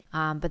baby.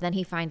 But then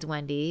he finds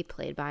Wendy,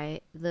 played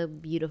by the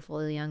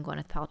beautiful young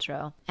Gwyneth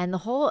Paltrow. And the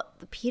whole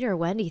Peter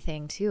Wendy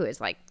thing too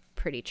is like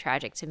pretty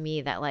tragic to me,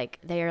 that like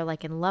they are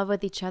like in love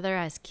with each other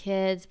as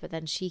kids, but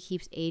then she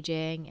keeps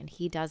aging and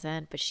he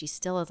doesn't, but she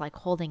still is like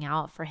holding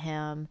out for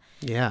him.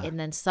 Yeah. And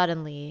then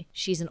suddenly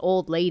she's an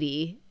old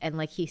lady and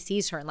like he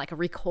sees her and like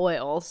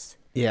recoils.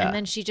 Yeah. And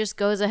then she just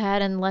goes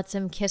ahead and lets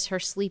him kiss her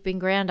sleeping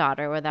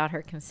granddaughter without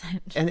her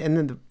consent. And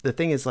then the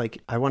thing is, like,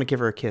 I want to give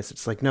her a kiss.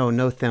 It's like,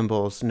 no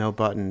thimbles, no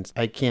buttons.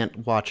 I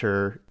can't watch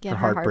her Get her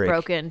heart heart break.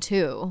 broken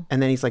too.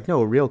 And then he's like,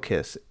 no, a real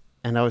kiss.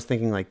 And I was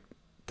thinking, like,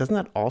 doesn't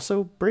that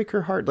also break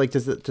her heart? Like,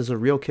 does a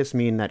real kiss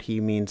mean that he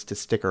means to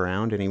stick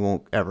around and he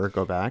won't ever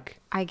go back?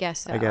 I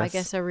guess so. I guess.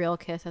 guess a real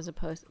kiss as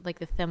opposed, like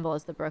the thimble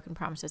is the broken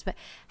promises. But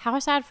how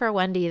sad for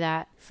Wendy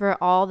that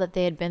for all that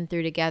they had been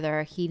through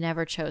together, he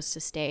never chose to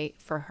stay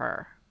for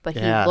her. But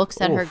Yeah. he looks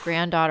at her Oof.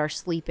 granddaughter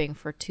sleeping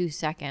for 2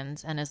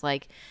 seconds and is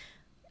like,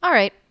 all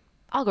right,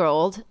 I'll grow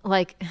old.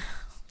 Like,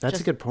 That's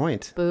just a good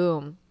point.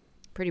 boom.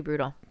 Pretty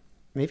brutal.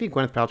 Maybe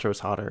Gwyneth Paltrow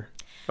is hotter.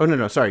 Oh,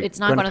 no, sorry. It's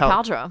not Gwyneth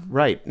Paltrow.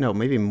 Right. No,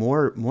 maybe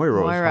Moira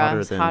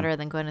Moira's is hotter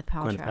than Gwyneth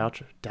Paltrow. Gwyneth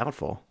Paltrow.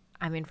 Doubtful.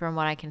 I mean, from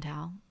what I can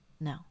tell,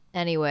 no.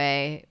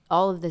 Anyway,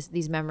 all of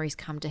these memories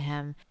come to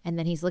him, and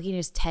then he's looking at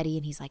his Teddy,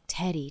 and he's like,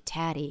 Teddy,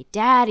 Teddy,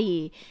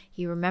 Daddy.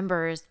 He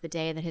remembers the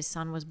day that his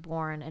son was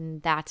born,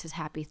 and that's his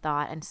happy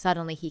thought, and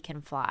suddenly he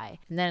can fly.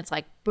 And then it's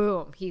like,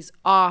 boom, he's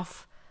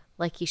off,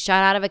 like he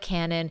shot out of a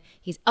cannon.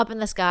 He's up in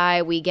the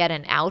sky. We get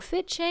an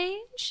outfit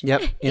change.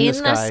 Yep, in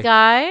the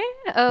sky.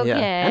 Okay. Yeah,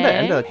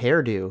 and a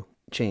hairdo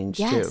change,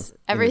 too. Yes, in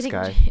the everything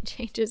sky.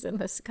 changes in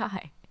the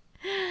sky.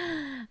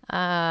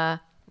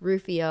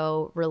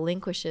 Rufio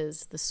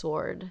relinquishes the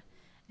sword,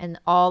 and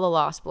all the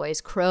Lost Boys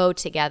crow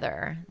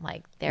together.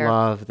 Like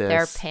Love this.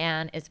 their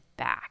Pan is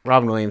back.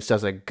 Robin Williams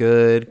does a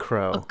good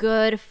crow. A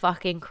good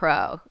fucking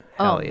crow.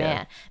 Hell Oh yeah.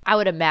 man, I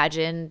would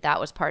imagine that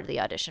was part of the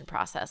audition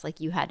process. Like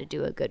you had to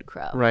do a good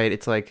crow. Right.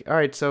 It's like, all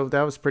right, so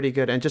that was pretty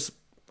good. And just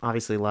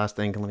obviously last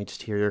thing, let me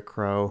just hear your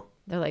crow.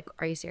 They're like,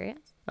 "Are you serious?"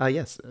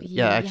 Yes.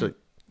 Yeah, actually,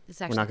 It's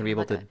we're actually not going to be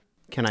able kinda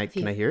to. like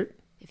Can I hear it?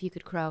 if you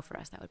could crow for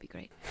us, that would be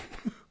great.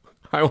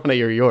 I want to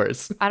hear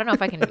yours. I don't know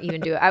if I can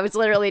even do it. I was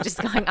literally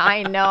just going,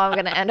 I know I'm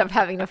going to end up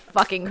having to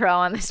fucking crow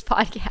on this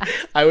podcast.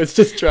 I was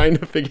just trying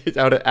to figure out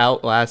how to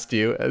outlast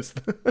you as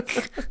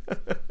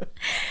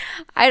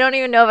I don't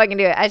even know if I can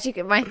do it.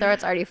 Actually, my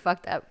throat's already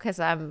fucked up because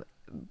I'm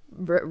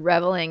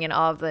reveling in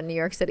all of the New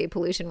York City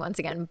pollution once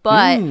again.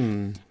 But,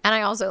 and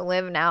I also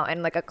live now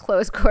in like a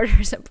close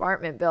quarters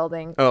apartment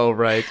building. Oh,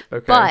 right.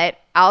 Okay. But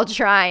I'll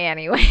try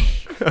anyway.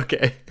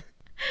 Okay.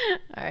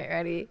 All right,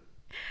 ready?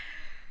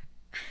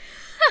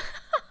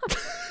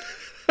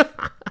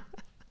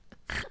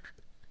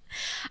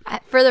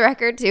 For the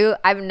record, too,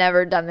 I've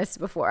never done this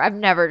before. I've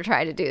never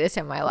tried to do this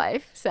in my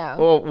life. So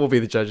Well, we'll be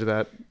the judge of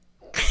that.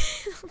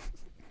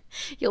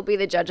 you'll be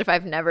the judge if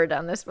I've never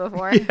done this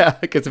before. Yeah,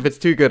 because if it's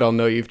too good, I'll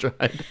know you've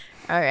tried.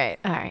 All right.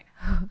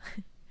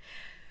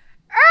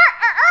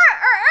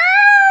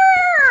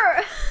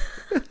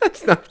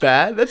 That's not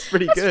bad. That's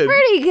pretty That's good.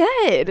 pretty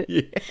good.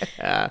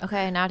 Yeah.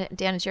 Okay, now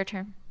Dan, it's your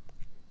turn.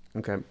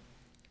 Okay.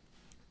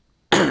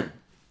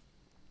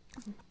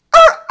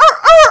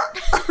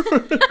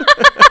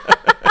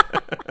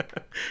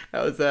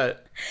 How was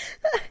that?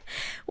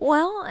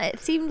 Well, it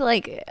seemed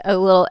like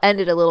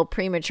ended a little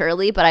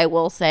prematurely, but I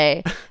will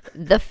say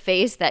the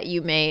face that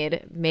you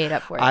made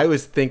up for it. I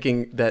was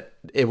thinking that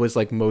it was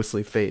like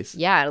mostly face.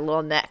 Yeah, a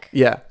little neck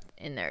Yeah,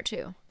 in there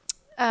too.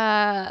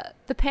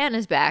 The pan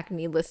is back,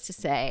 needless to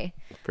say.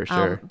 for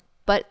sure.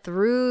 But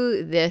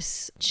through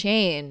this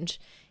change,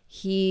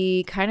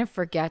 he kind of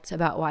forgets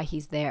about why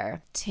he's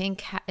there.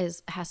 Tink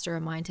has to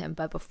remind him,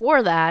 but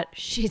before that,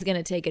 she's going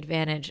to take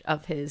advantage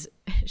of his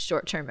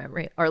short-term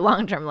memory or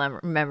long-term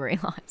memory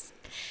loss.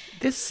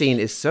 This scene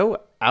is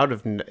so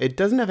it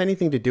doesn't have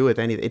anything to do with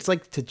anything. It's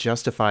like to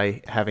justify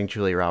having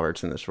Julia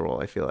Roberts in this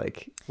role, I feel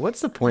like.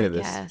 What's the point of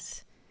this?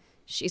 Yes.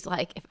 She's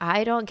like, if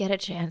I don't get a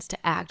chance to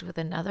act with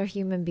another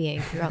human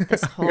being throughout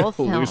this whole I'll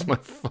film. lose my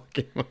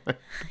fucking mind.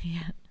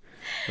 Yeah.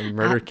 A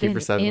murder I've key for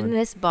been 7 in months.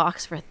 this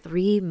box for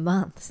 3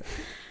 months.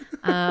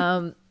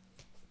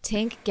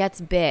 Tink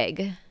gets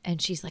big,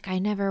 and she's like, I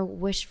never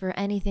wished for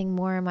anything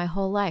more in my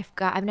whole life.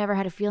 God, I've never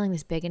had a feeling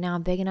this big, and now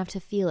I'm big enough to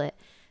feel it,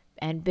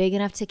 and big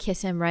enough to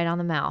kiss him right on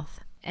the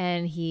mouth.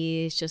 And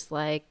he's just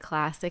like,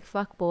 classic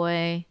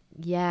fuckboy.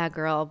 Yeah,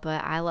 girl,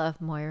 but I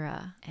love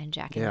Moira and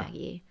Jack and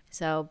Maggie.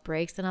 So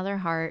breaks another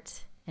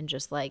heart and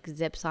just like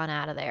zips on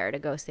out of there to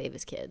go save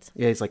his kids.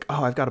 Yeah, he's like,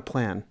 oh, I've got a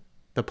plan.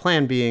 The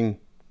plan being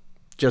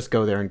just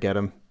go there and get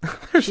him.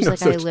 She's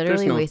like, I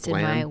literally wasted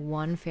my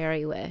one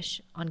fairy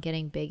wish on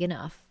getting big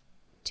enough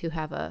to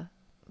have a,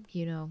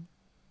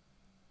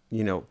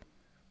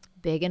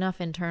 big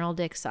enough internal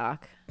dick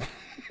sock.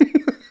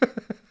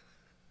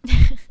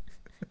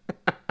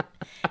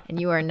 And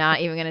you are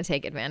not even going to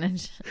take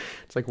advantage.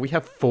 It's like, we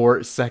have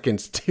 4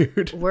 seconds,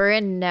 dude. We're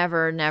in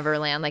never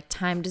land. Like,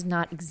 time does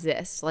not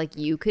exist. Like,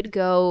 you could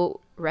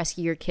go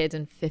rescue your kids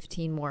in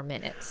 15 more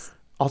minutes.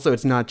 Also,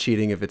 it's not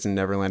cheating if it's in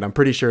Neverland. I'm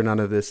pretty sure none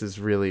of this is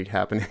really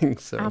happening.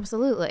 So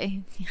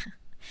Absolutely.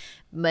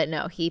 But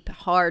no, he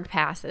hard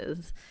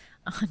passes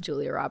on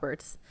Julia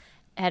Roberts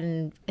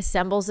and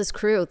assembles his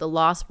crew. The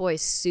Lost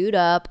Boys suit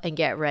up and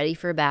get ready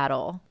for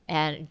battle.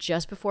 And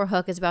just before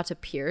Hook is about to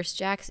pierce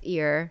Jack's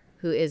ear,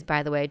 who is,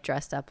 by the way,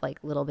 dressed up like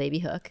little baby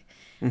Hook.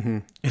 Mm-hmm.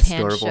 It's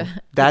adorable.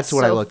 That's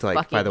what I looked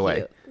like, by the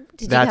way.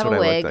 That's what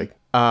I looked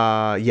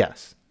like.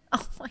 Yes.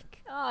 Oh my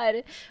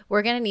God.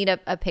 We're going to need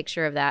a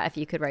picture of that if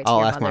you could write to I'll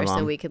your ask my mother so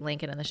mom. we could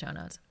link it in the show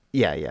notes.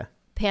 Yeah.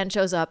 Pan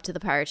shows up to the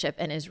pirate ship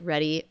and is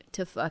ready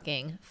to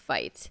fucking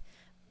fight.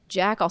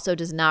 Jack also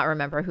does not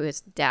remember who his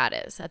dad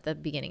is at the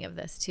beginning of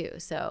this too.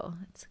 So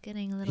it's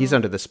getting a little... He's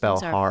under the spell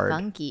things are hard.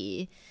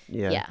 funky.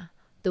 Yeah.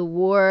 The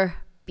war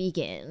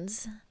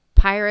begins.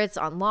 Pirates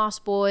on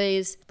Lost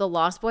Boys. The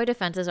Lost Boy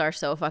defenses are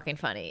so fucking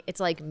funny. It's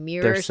like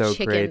mirrors, so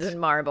chickens, great.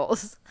 and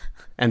marbles.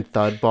 And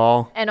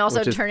Thudball. And also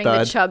which is turning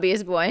Thud. the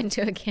chubbiest boy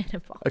into a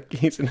cannonball.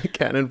 He's in a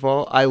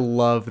cannonball. I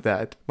love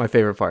that. My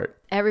favorite part.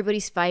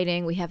 Everybody's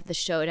fighting. We have the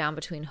showdown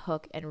between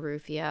Hook and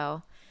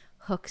Rufio.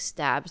 Hook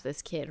stabs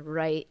this kid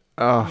right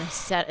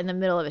in the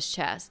middle of his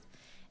chest.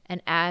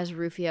 And as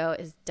Rufio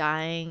is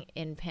dying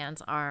in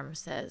Pan's arms,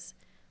 says,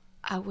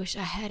 I wish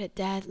I had a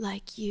dad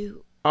like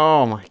you.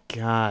 Oh my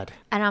God.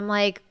 And I'm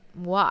like,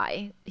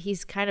 why?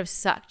 He's kind of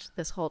sucked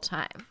this whole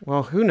time.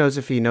 Well, who knows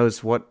if he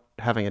knows what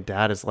having a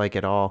dad is like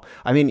at all.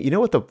 I mean, you know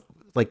what the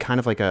kind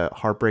of like a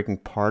heartbreaking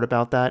part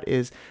about that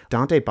is?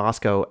 Dante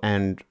Bosco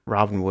and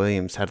Robin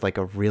Williams had like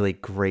a really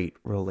great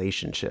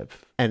relationship.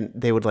 And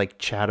they would like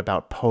chat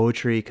about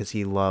poetry because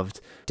he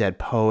loved dead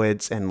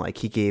poets. And like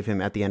he gave him,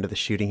 at the end of the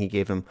shooting, he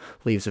gave him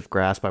Leaves of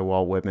Grass by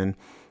Walt Whitman.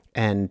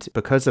 And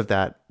because of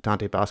that,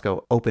 Dante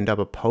Bosco opened up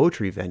a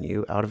poetry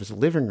venue out of his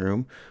living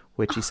room,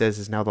 which he says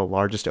is now the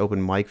largest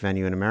open mic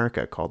venue in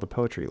America, called the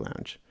Poetry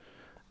Lounge.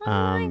 Oh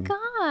my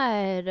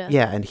God.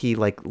 Yeah, and he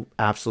like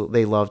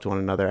absolutely, they loved one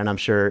another. And I'm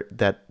sure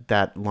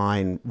that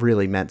line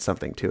really meant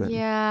something to him.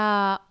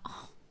 Yeah.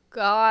 Oh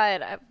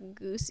God, I have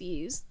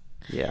goosies.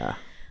 Yeah.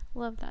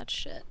 Love that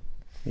shit.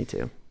 Me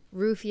too.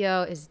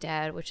 Rufio is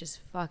dead, which is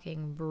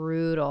fucking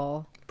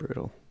brutal.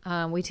 Brutal.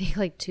 We take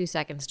like 2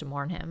 seconds to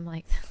mourn him.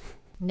 Like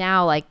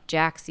now, like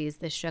Jack sees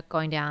this shit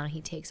going down.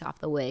 He takes off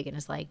the wig and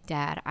is like,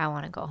 Dad, I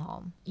want to go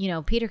home. You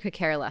know, Peter could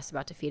care less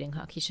about defeating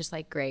Hook. He's just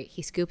like, great.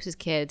 He scoops his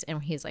kids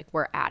and he's like,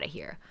 we're out of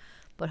here.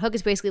 But Hook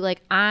is basically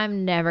like,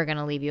 I'm never going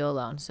to leave you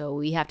alone. So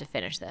we have to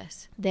finish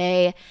this.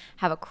 They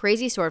have a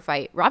crazy sword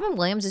fight. Robin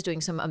Williams is doing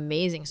some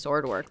amazing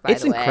sword work, by the way.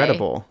 It's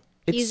incredible.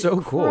 It's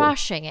so cool.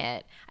 Crushing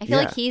it. I feel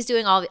Yeah. like he's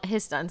doing all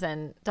his stunts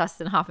and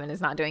Dustin Hoffman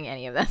is not doing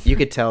any of them. You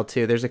could tell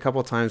too. There's a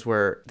couple times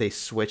where they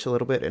switch a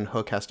little bit, and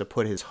Hook has to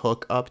put his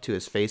hook up to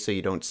his face so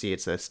you don't see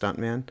it's a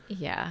stuntman.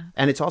 Yeah.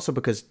 And it's also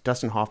because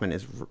Dustin Hoffman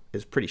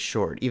is pretty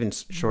short, even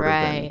shorter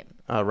Right.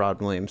 than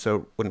Robin Williams, so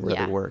it wouldn't really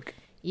Yeah. work.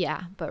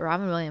 Yeah, but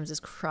Robin Williams is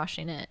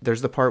crushing it.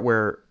 There's the part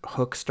where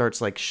Hook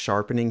starts like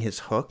sharpening his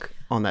hook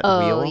on that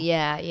Oh, wheel.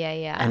 yeah.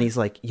 And he's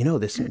like,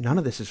 this none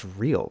of this is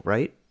real,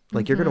 right?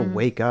 Like you're gonna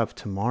wake up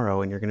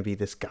tomorrow and you're gonna be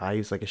this guy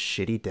who's like a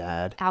shitty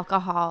dad,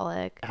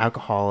 alcoholic,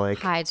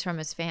 hides from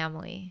his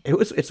family.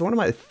 It's one of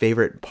my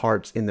favorite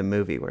parts in the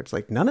movie where it's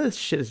like none of this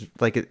shit is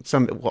like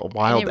some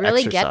wild And it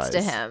really exercise. gets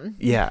to him.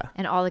 Yeah.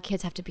 And all the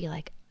kids have to be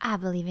like, I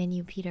believe in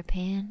you, Peter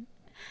Pan.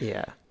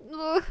 Yeah.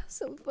 Ugh,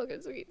 so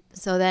fucking sweet.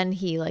 So then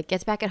he like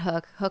gets back at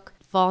Hook. Hook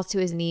falls to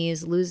his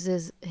knees,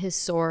 loses his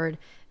sword.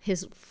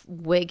 His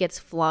wig gets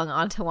flung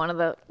onto one of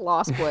the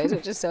Lost Boys,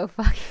 which is so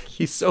fucking cute.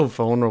 He's so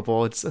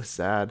vulnerable. It's so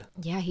sad.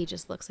 Yeah, he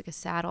just looks like a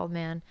sad old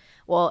man.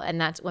 Well, and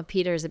that's when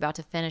Peter's about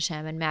to finish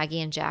him, and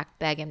Maggie and Jack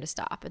beg him to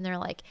stop. And they're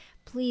like,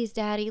 please,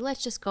 Daddy,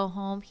 let's just go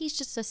home. He's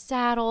just a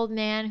sad old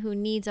man who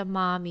needs a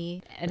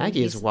mommy. And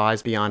Maggie is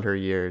wise beyond her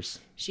years.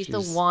 She's the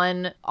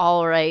one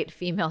all right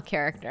female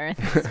character in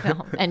this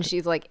film. And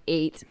she's like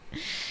 8.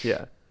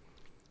 Yeah.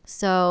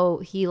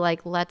 So he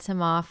like lets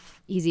him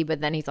off easy, but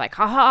then he's like,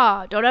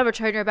 haha, don't ever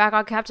turn your back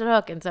on Captain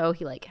Hook. And so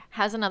he like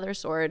has another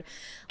sword,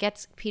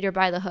 gets Peter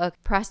by the hook,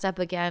 pressed up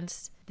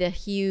against the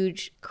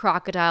huge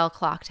crocodile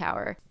clock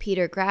tower.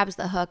 Peter grabs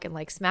the hook and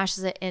like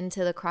smashes it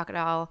into the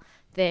crocodile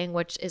thing,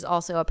 which is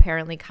also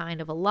apparently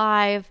kind of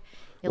alive.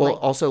 Well,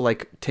 also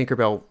like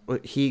Tinkerbell,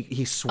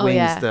 he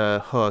swings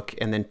the hook,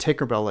 and then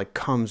Tinkerbell like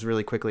comes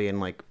really quickly and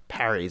like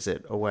parries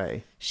it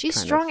away. She's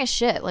strong as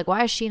shit. Like, why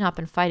has she not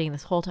been fighting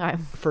this whole time?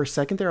 For a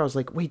second there, I was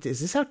like, wait,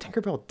 is this how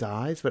Tinkerbell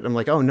dies? But I'm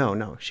like, oh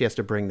no, she has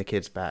to bring the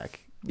kids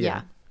back.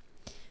 Yeah.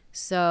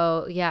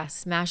 So yeah,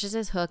 smashes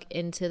his hook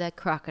into the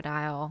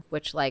crocodile,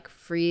 which like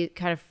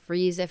kind of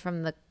frees it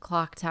from the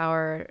clock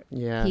tower.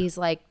 Yeah. He's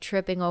like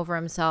tripping over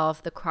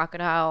himself. The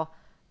crocodile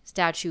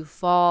statue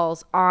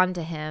falls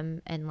onto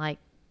him and like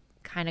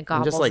kind of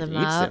gobbles and just like him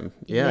eats up. him.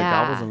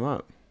 Yeah, gobbles him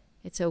up.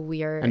 It's a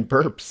weird and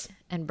burps.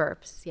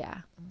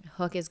 Yeah.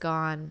 Hook is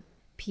gone.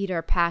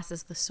 Peter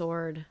passes the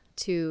sword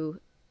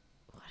to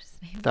what's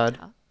his name?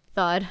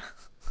 Thud.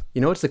 You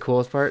know what's the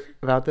coolest part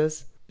about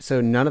this? So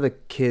none of the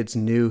kids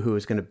knew who it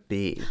was going to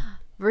be.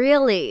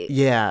 Really?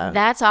 Yeah.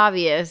 That's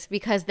obvious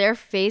because their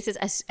faces,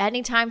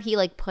 anytime he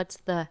like puts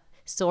the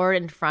sword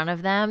in front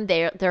of them,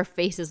 their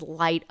faces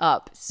light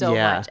up so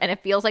much. And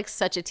it feels like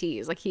such a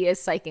tease. Like he is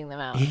psyching them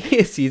out.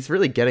 He's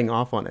really getting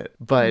off on it.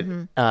 But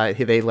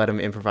they let him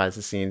improvise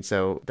the scene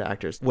so the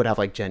actors would have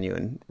like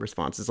genuine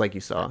responses like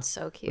you saw. That's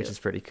so cute. Which is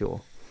pretty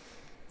cool.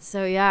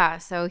 So yeah,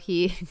 so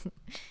he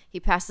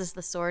passes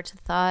the sword to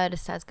Thud,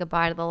 says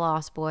goodbye to the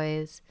Lost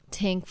Boys.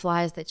 Tink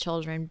flies the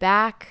children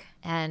back,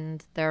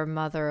 and their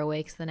mother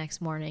awakes the next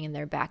morning, and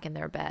they're back in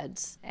their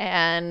beds.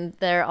 And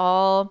they're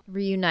all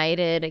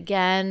reunited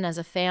again as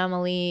a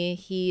family.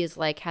 He is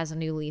like has a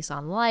new lease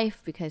on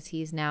life because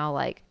he's now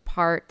like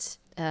part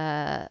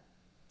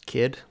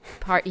kid,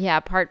 part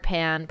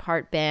pan,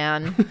 part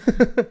ban.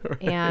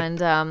 Right.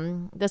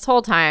 And this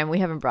whole time we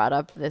haven't brought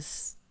up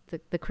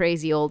the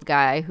crazy old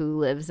guy who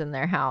lives in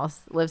the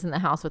house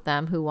with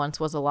them, who once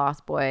was a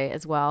Lost Boy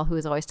as well, who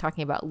is always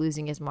talking about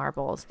losing his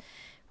marbles,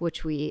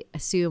 which we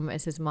assume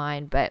is his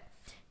mind, but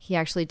he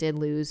actually did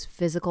lose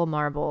physical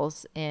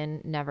marbles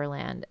in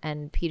Neverland,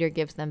 and Peter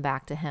gives them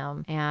back to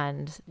him,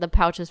 and the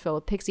pouch is filled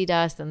with pixie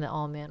dust, and the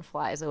old man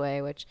flies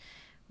away, which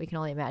we can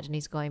only imagine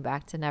he's going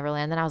back to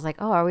Neverland. Then I was like,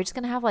 oh, are we just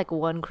going to have like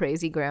one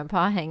crazy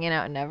grandpa hanging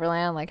out in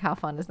Neverland? Like, how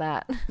fun is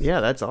that?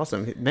 Yeah, that's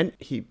awesome. Then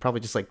he probably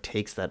just like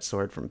takes that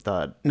sword from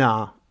Thud.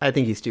 Nah, I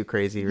think he's too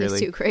crazy, really.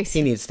 He's too crazy.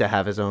 He needs to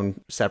have his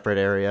own separate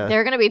area.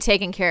 They're going to be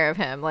taking care of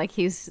him. Like,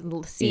 he's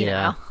senile.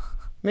 Yeah.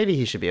 Maybe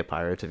he should be a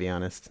pirate, to be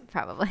honest.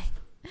 Probably.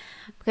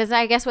 Because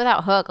I guess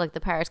without Hook, like, the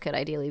pirates could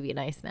ideally be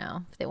nice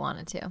now if they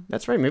wanted to.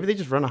 That's right. Maybe they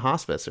just run a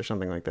hospice or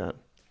something like that.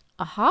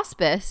 A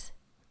hospice?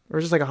 Or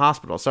just like a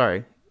hospital,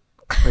 sorry.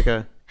 Like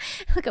a...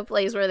 like a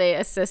place where they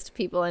assist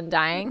people in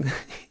dying.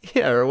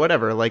 Yeah, or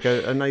whatever. Like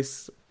a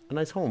nice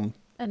home.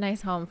 A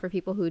nice home for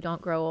people who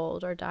don't grow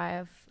old or die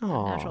of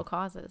natural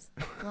causes.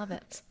 Love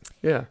it.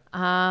 Yeah.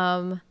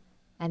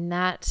 And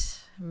that,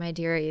 my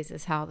dearies,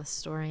 is how the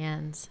story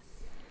ends.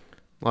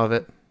 Love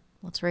it.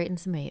 Let's rate and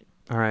summate.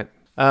 All right.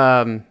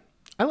 I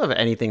love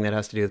anything that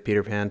has to do with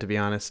Peter Pan, to be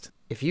honest.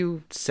 If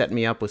you set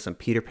me up with some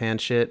Peter Pan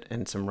shit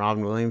and some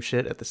Robin Williams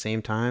shit at the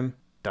same time,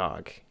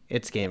 dog,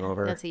 it's game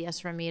over. That's a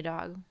yes from me,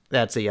 dog.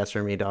 That's a yes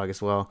from me, dog,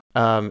 as well.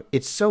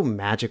 It's so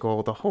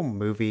magical, the whole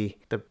movie,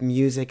 the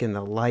music and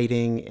the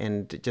lighting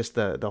and just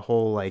the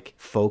whole like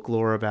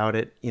folklore about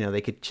it. You know,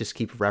 they could just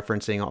keep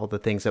referencing all the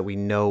things that we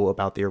know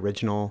about the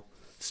original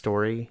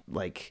story,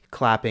 like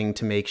clapping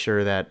to make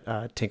sure that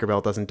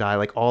Tinkerbell doesn't die.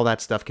 Like all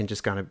that stuff can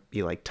just kind of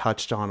be like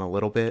touched on a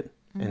little bit,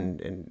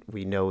 and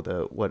we know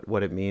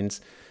what it means.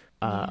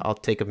 I'll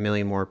take a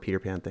million more Peter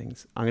Pan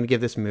things. I'm going to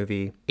give this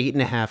movie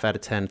 8.5 out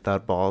of 10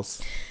 thud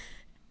balls.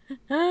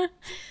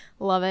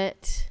 Love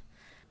it.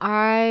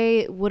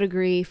 I would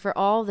agree for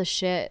all the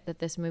shit that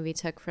this movie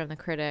took from the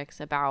critics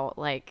about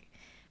like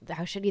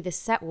how shitty the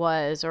set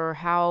was or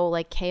how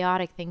like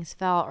chaotic things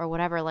felt or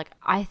whatever. Like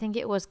I think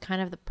it was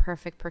kind of the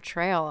perfect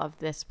portrayal of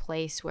this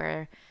place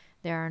where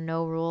there are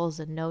no rules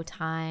and no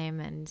time,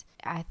 and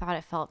I thought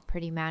it felt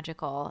pretty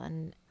magical,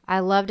 and I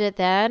loved it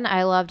then.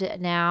 I loved it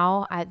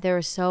now. There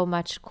was so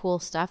much cool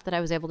stuff that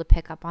I was able to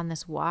pick up on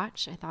this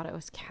watch. I thought it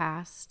was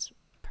cast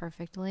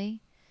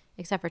perfectly,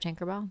 except for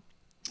Tinkerbell.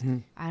 Mm-hmm.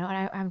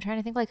 I'm trying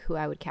to think like who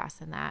I would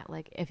cast in that,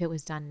 like if it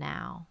was done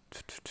now,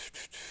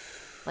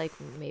 like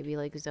maybe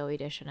like Zooey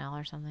Deschanel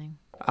or something.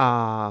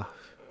 What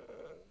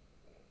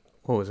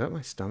was that?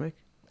 My stomach?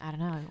 I don't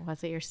know.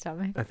 Was it your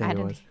stomach? I think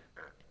it was.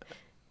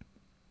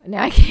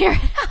 Now I can hear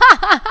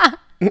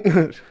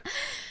it.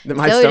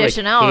 Zooey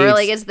Deschanel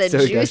really gets the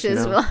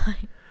juices.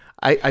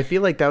 I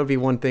feel like that would be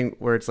one thing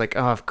where it's like,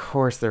 oh, of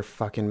course they're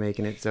fucking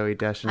making it Zooey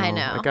Deschanel. I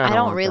know. Like, I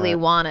don't really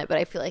want it, but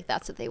I feel like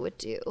that's what they would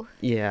do.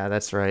 Yeah,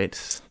 that's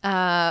right.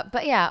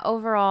 But yeah,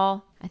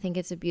 overall, I think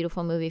it's a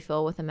beautiful movie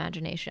filled with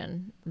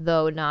imagination,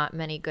 though not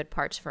many good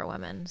parts for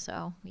women.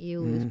 So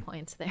you lose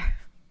points there.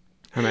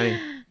 How many?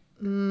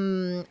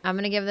 I'm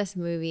going to give this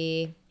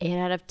movie 8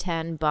 out of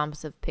 10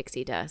 bumps of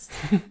pixie dust.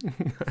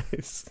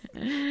 Nice.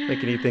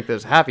 Making you think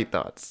there's happy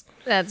thoughts.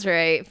 That's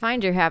right.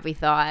 Find your happy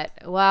thought.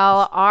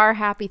 Well, our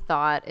happy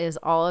thought is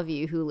all of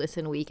you who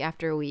listen week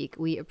after week.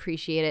 We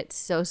appreciate it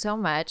so, so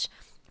much.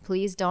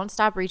 Please don't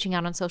stop reaching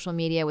out on social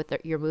media with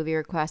your movie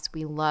requests.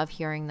 We love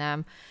hearing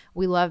them.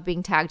 We love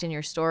being tagged in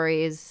your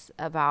stories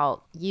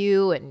about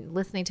you and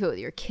listening to it with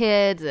your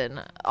kids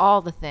and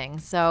all the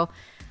things. So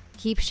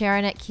keep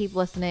sharing it. Keep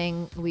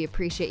listening. We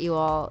appreciate you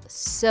all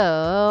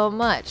so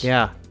much.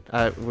 Yeah,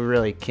 we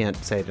really can't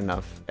say it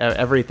enough.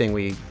 Everything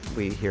we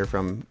hear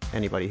from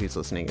anybody who's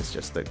listening is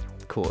just the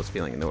coolest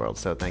feeling in the world.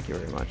 So thank you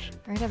very much.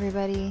 All right,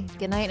 everybody.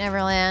 Good night,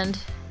 Neverland.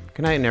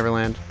 Good night,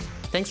 Neverland.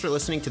 Thanks for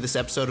listening to this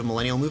episode of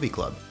Millennial Movie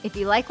Club. If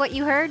you like what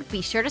you heard, be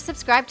sure to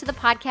subscribe to the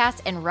podcast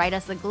and write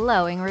us a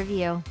glowing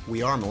review.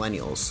 We are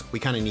millennials. We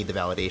kind of need the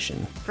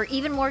validation. For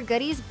even more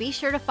goodies, be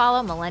sure to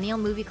follow Millennial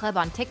Movie Club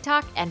on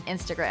TikTok and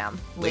Instagram.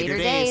 Later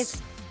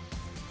days.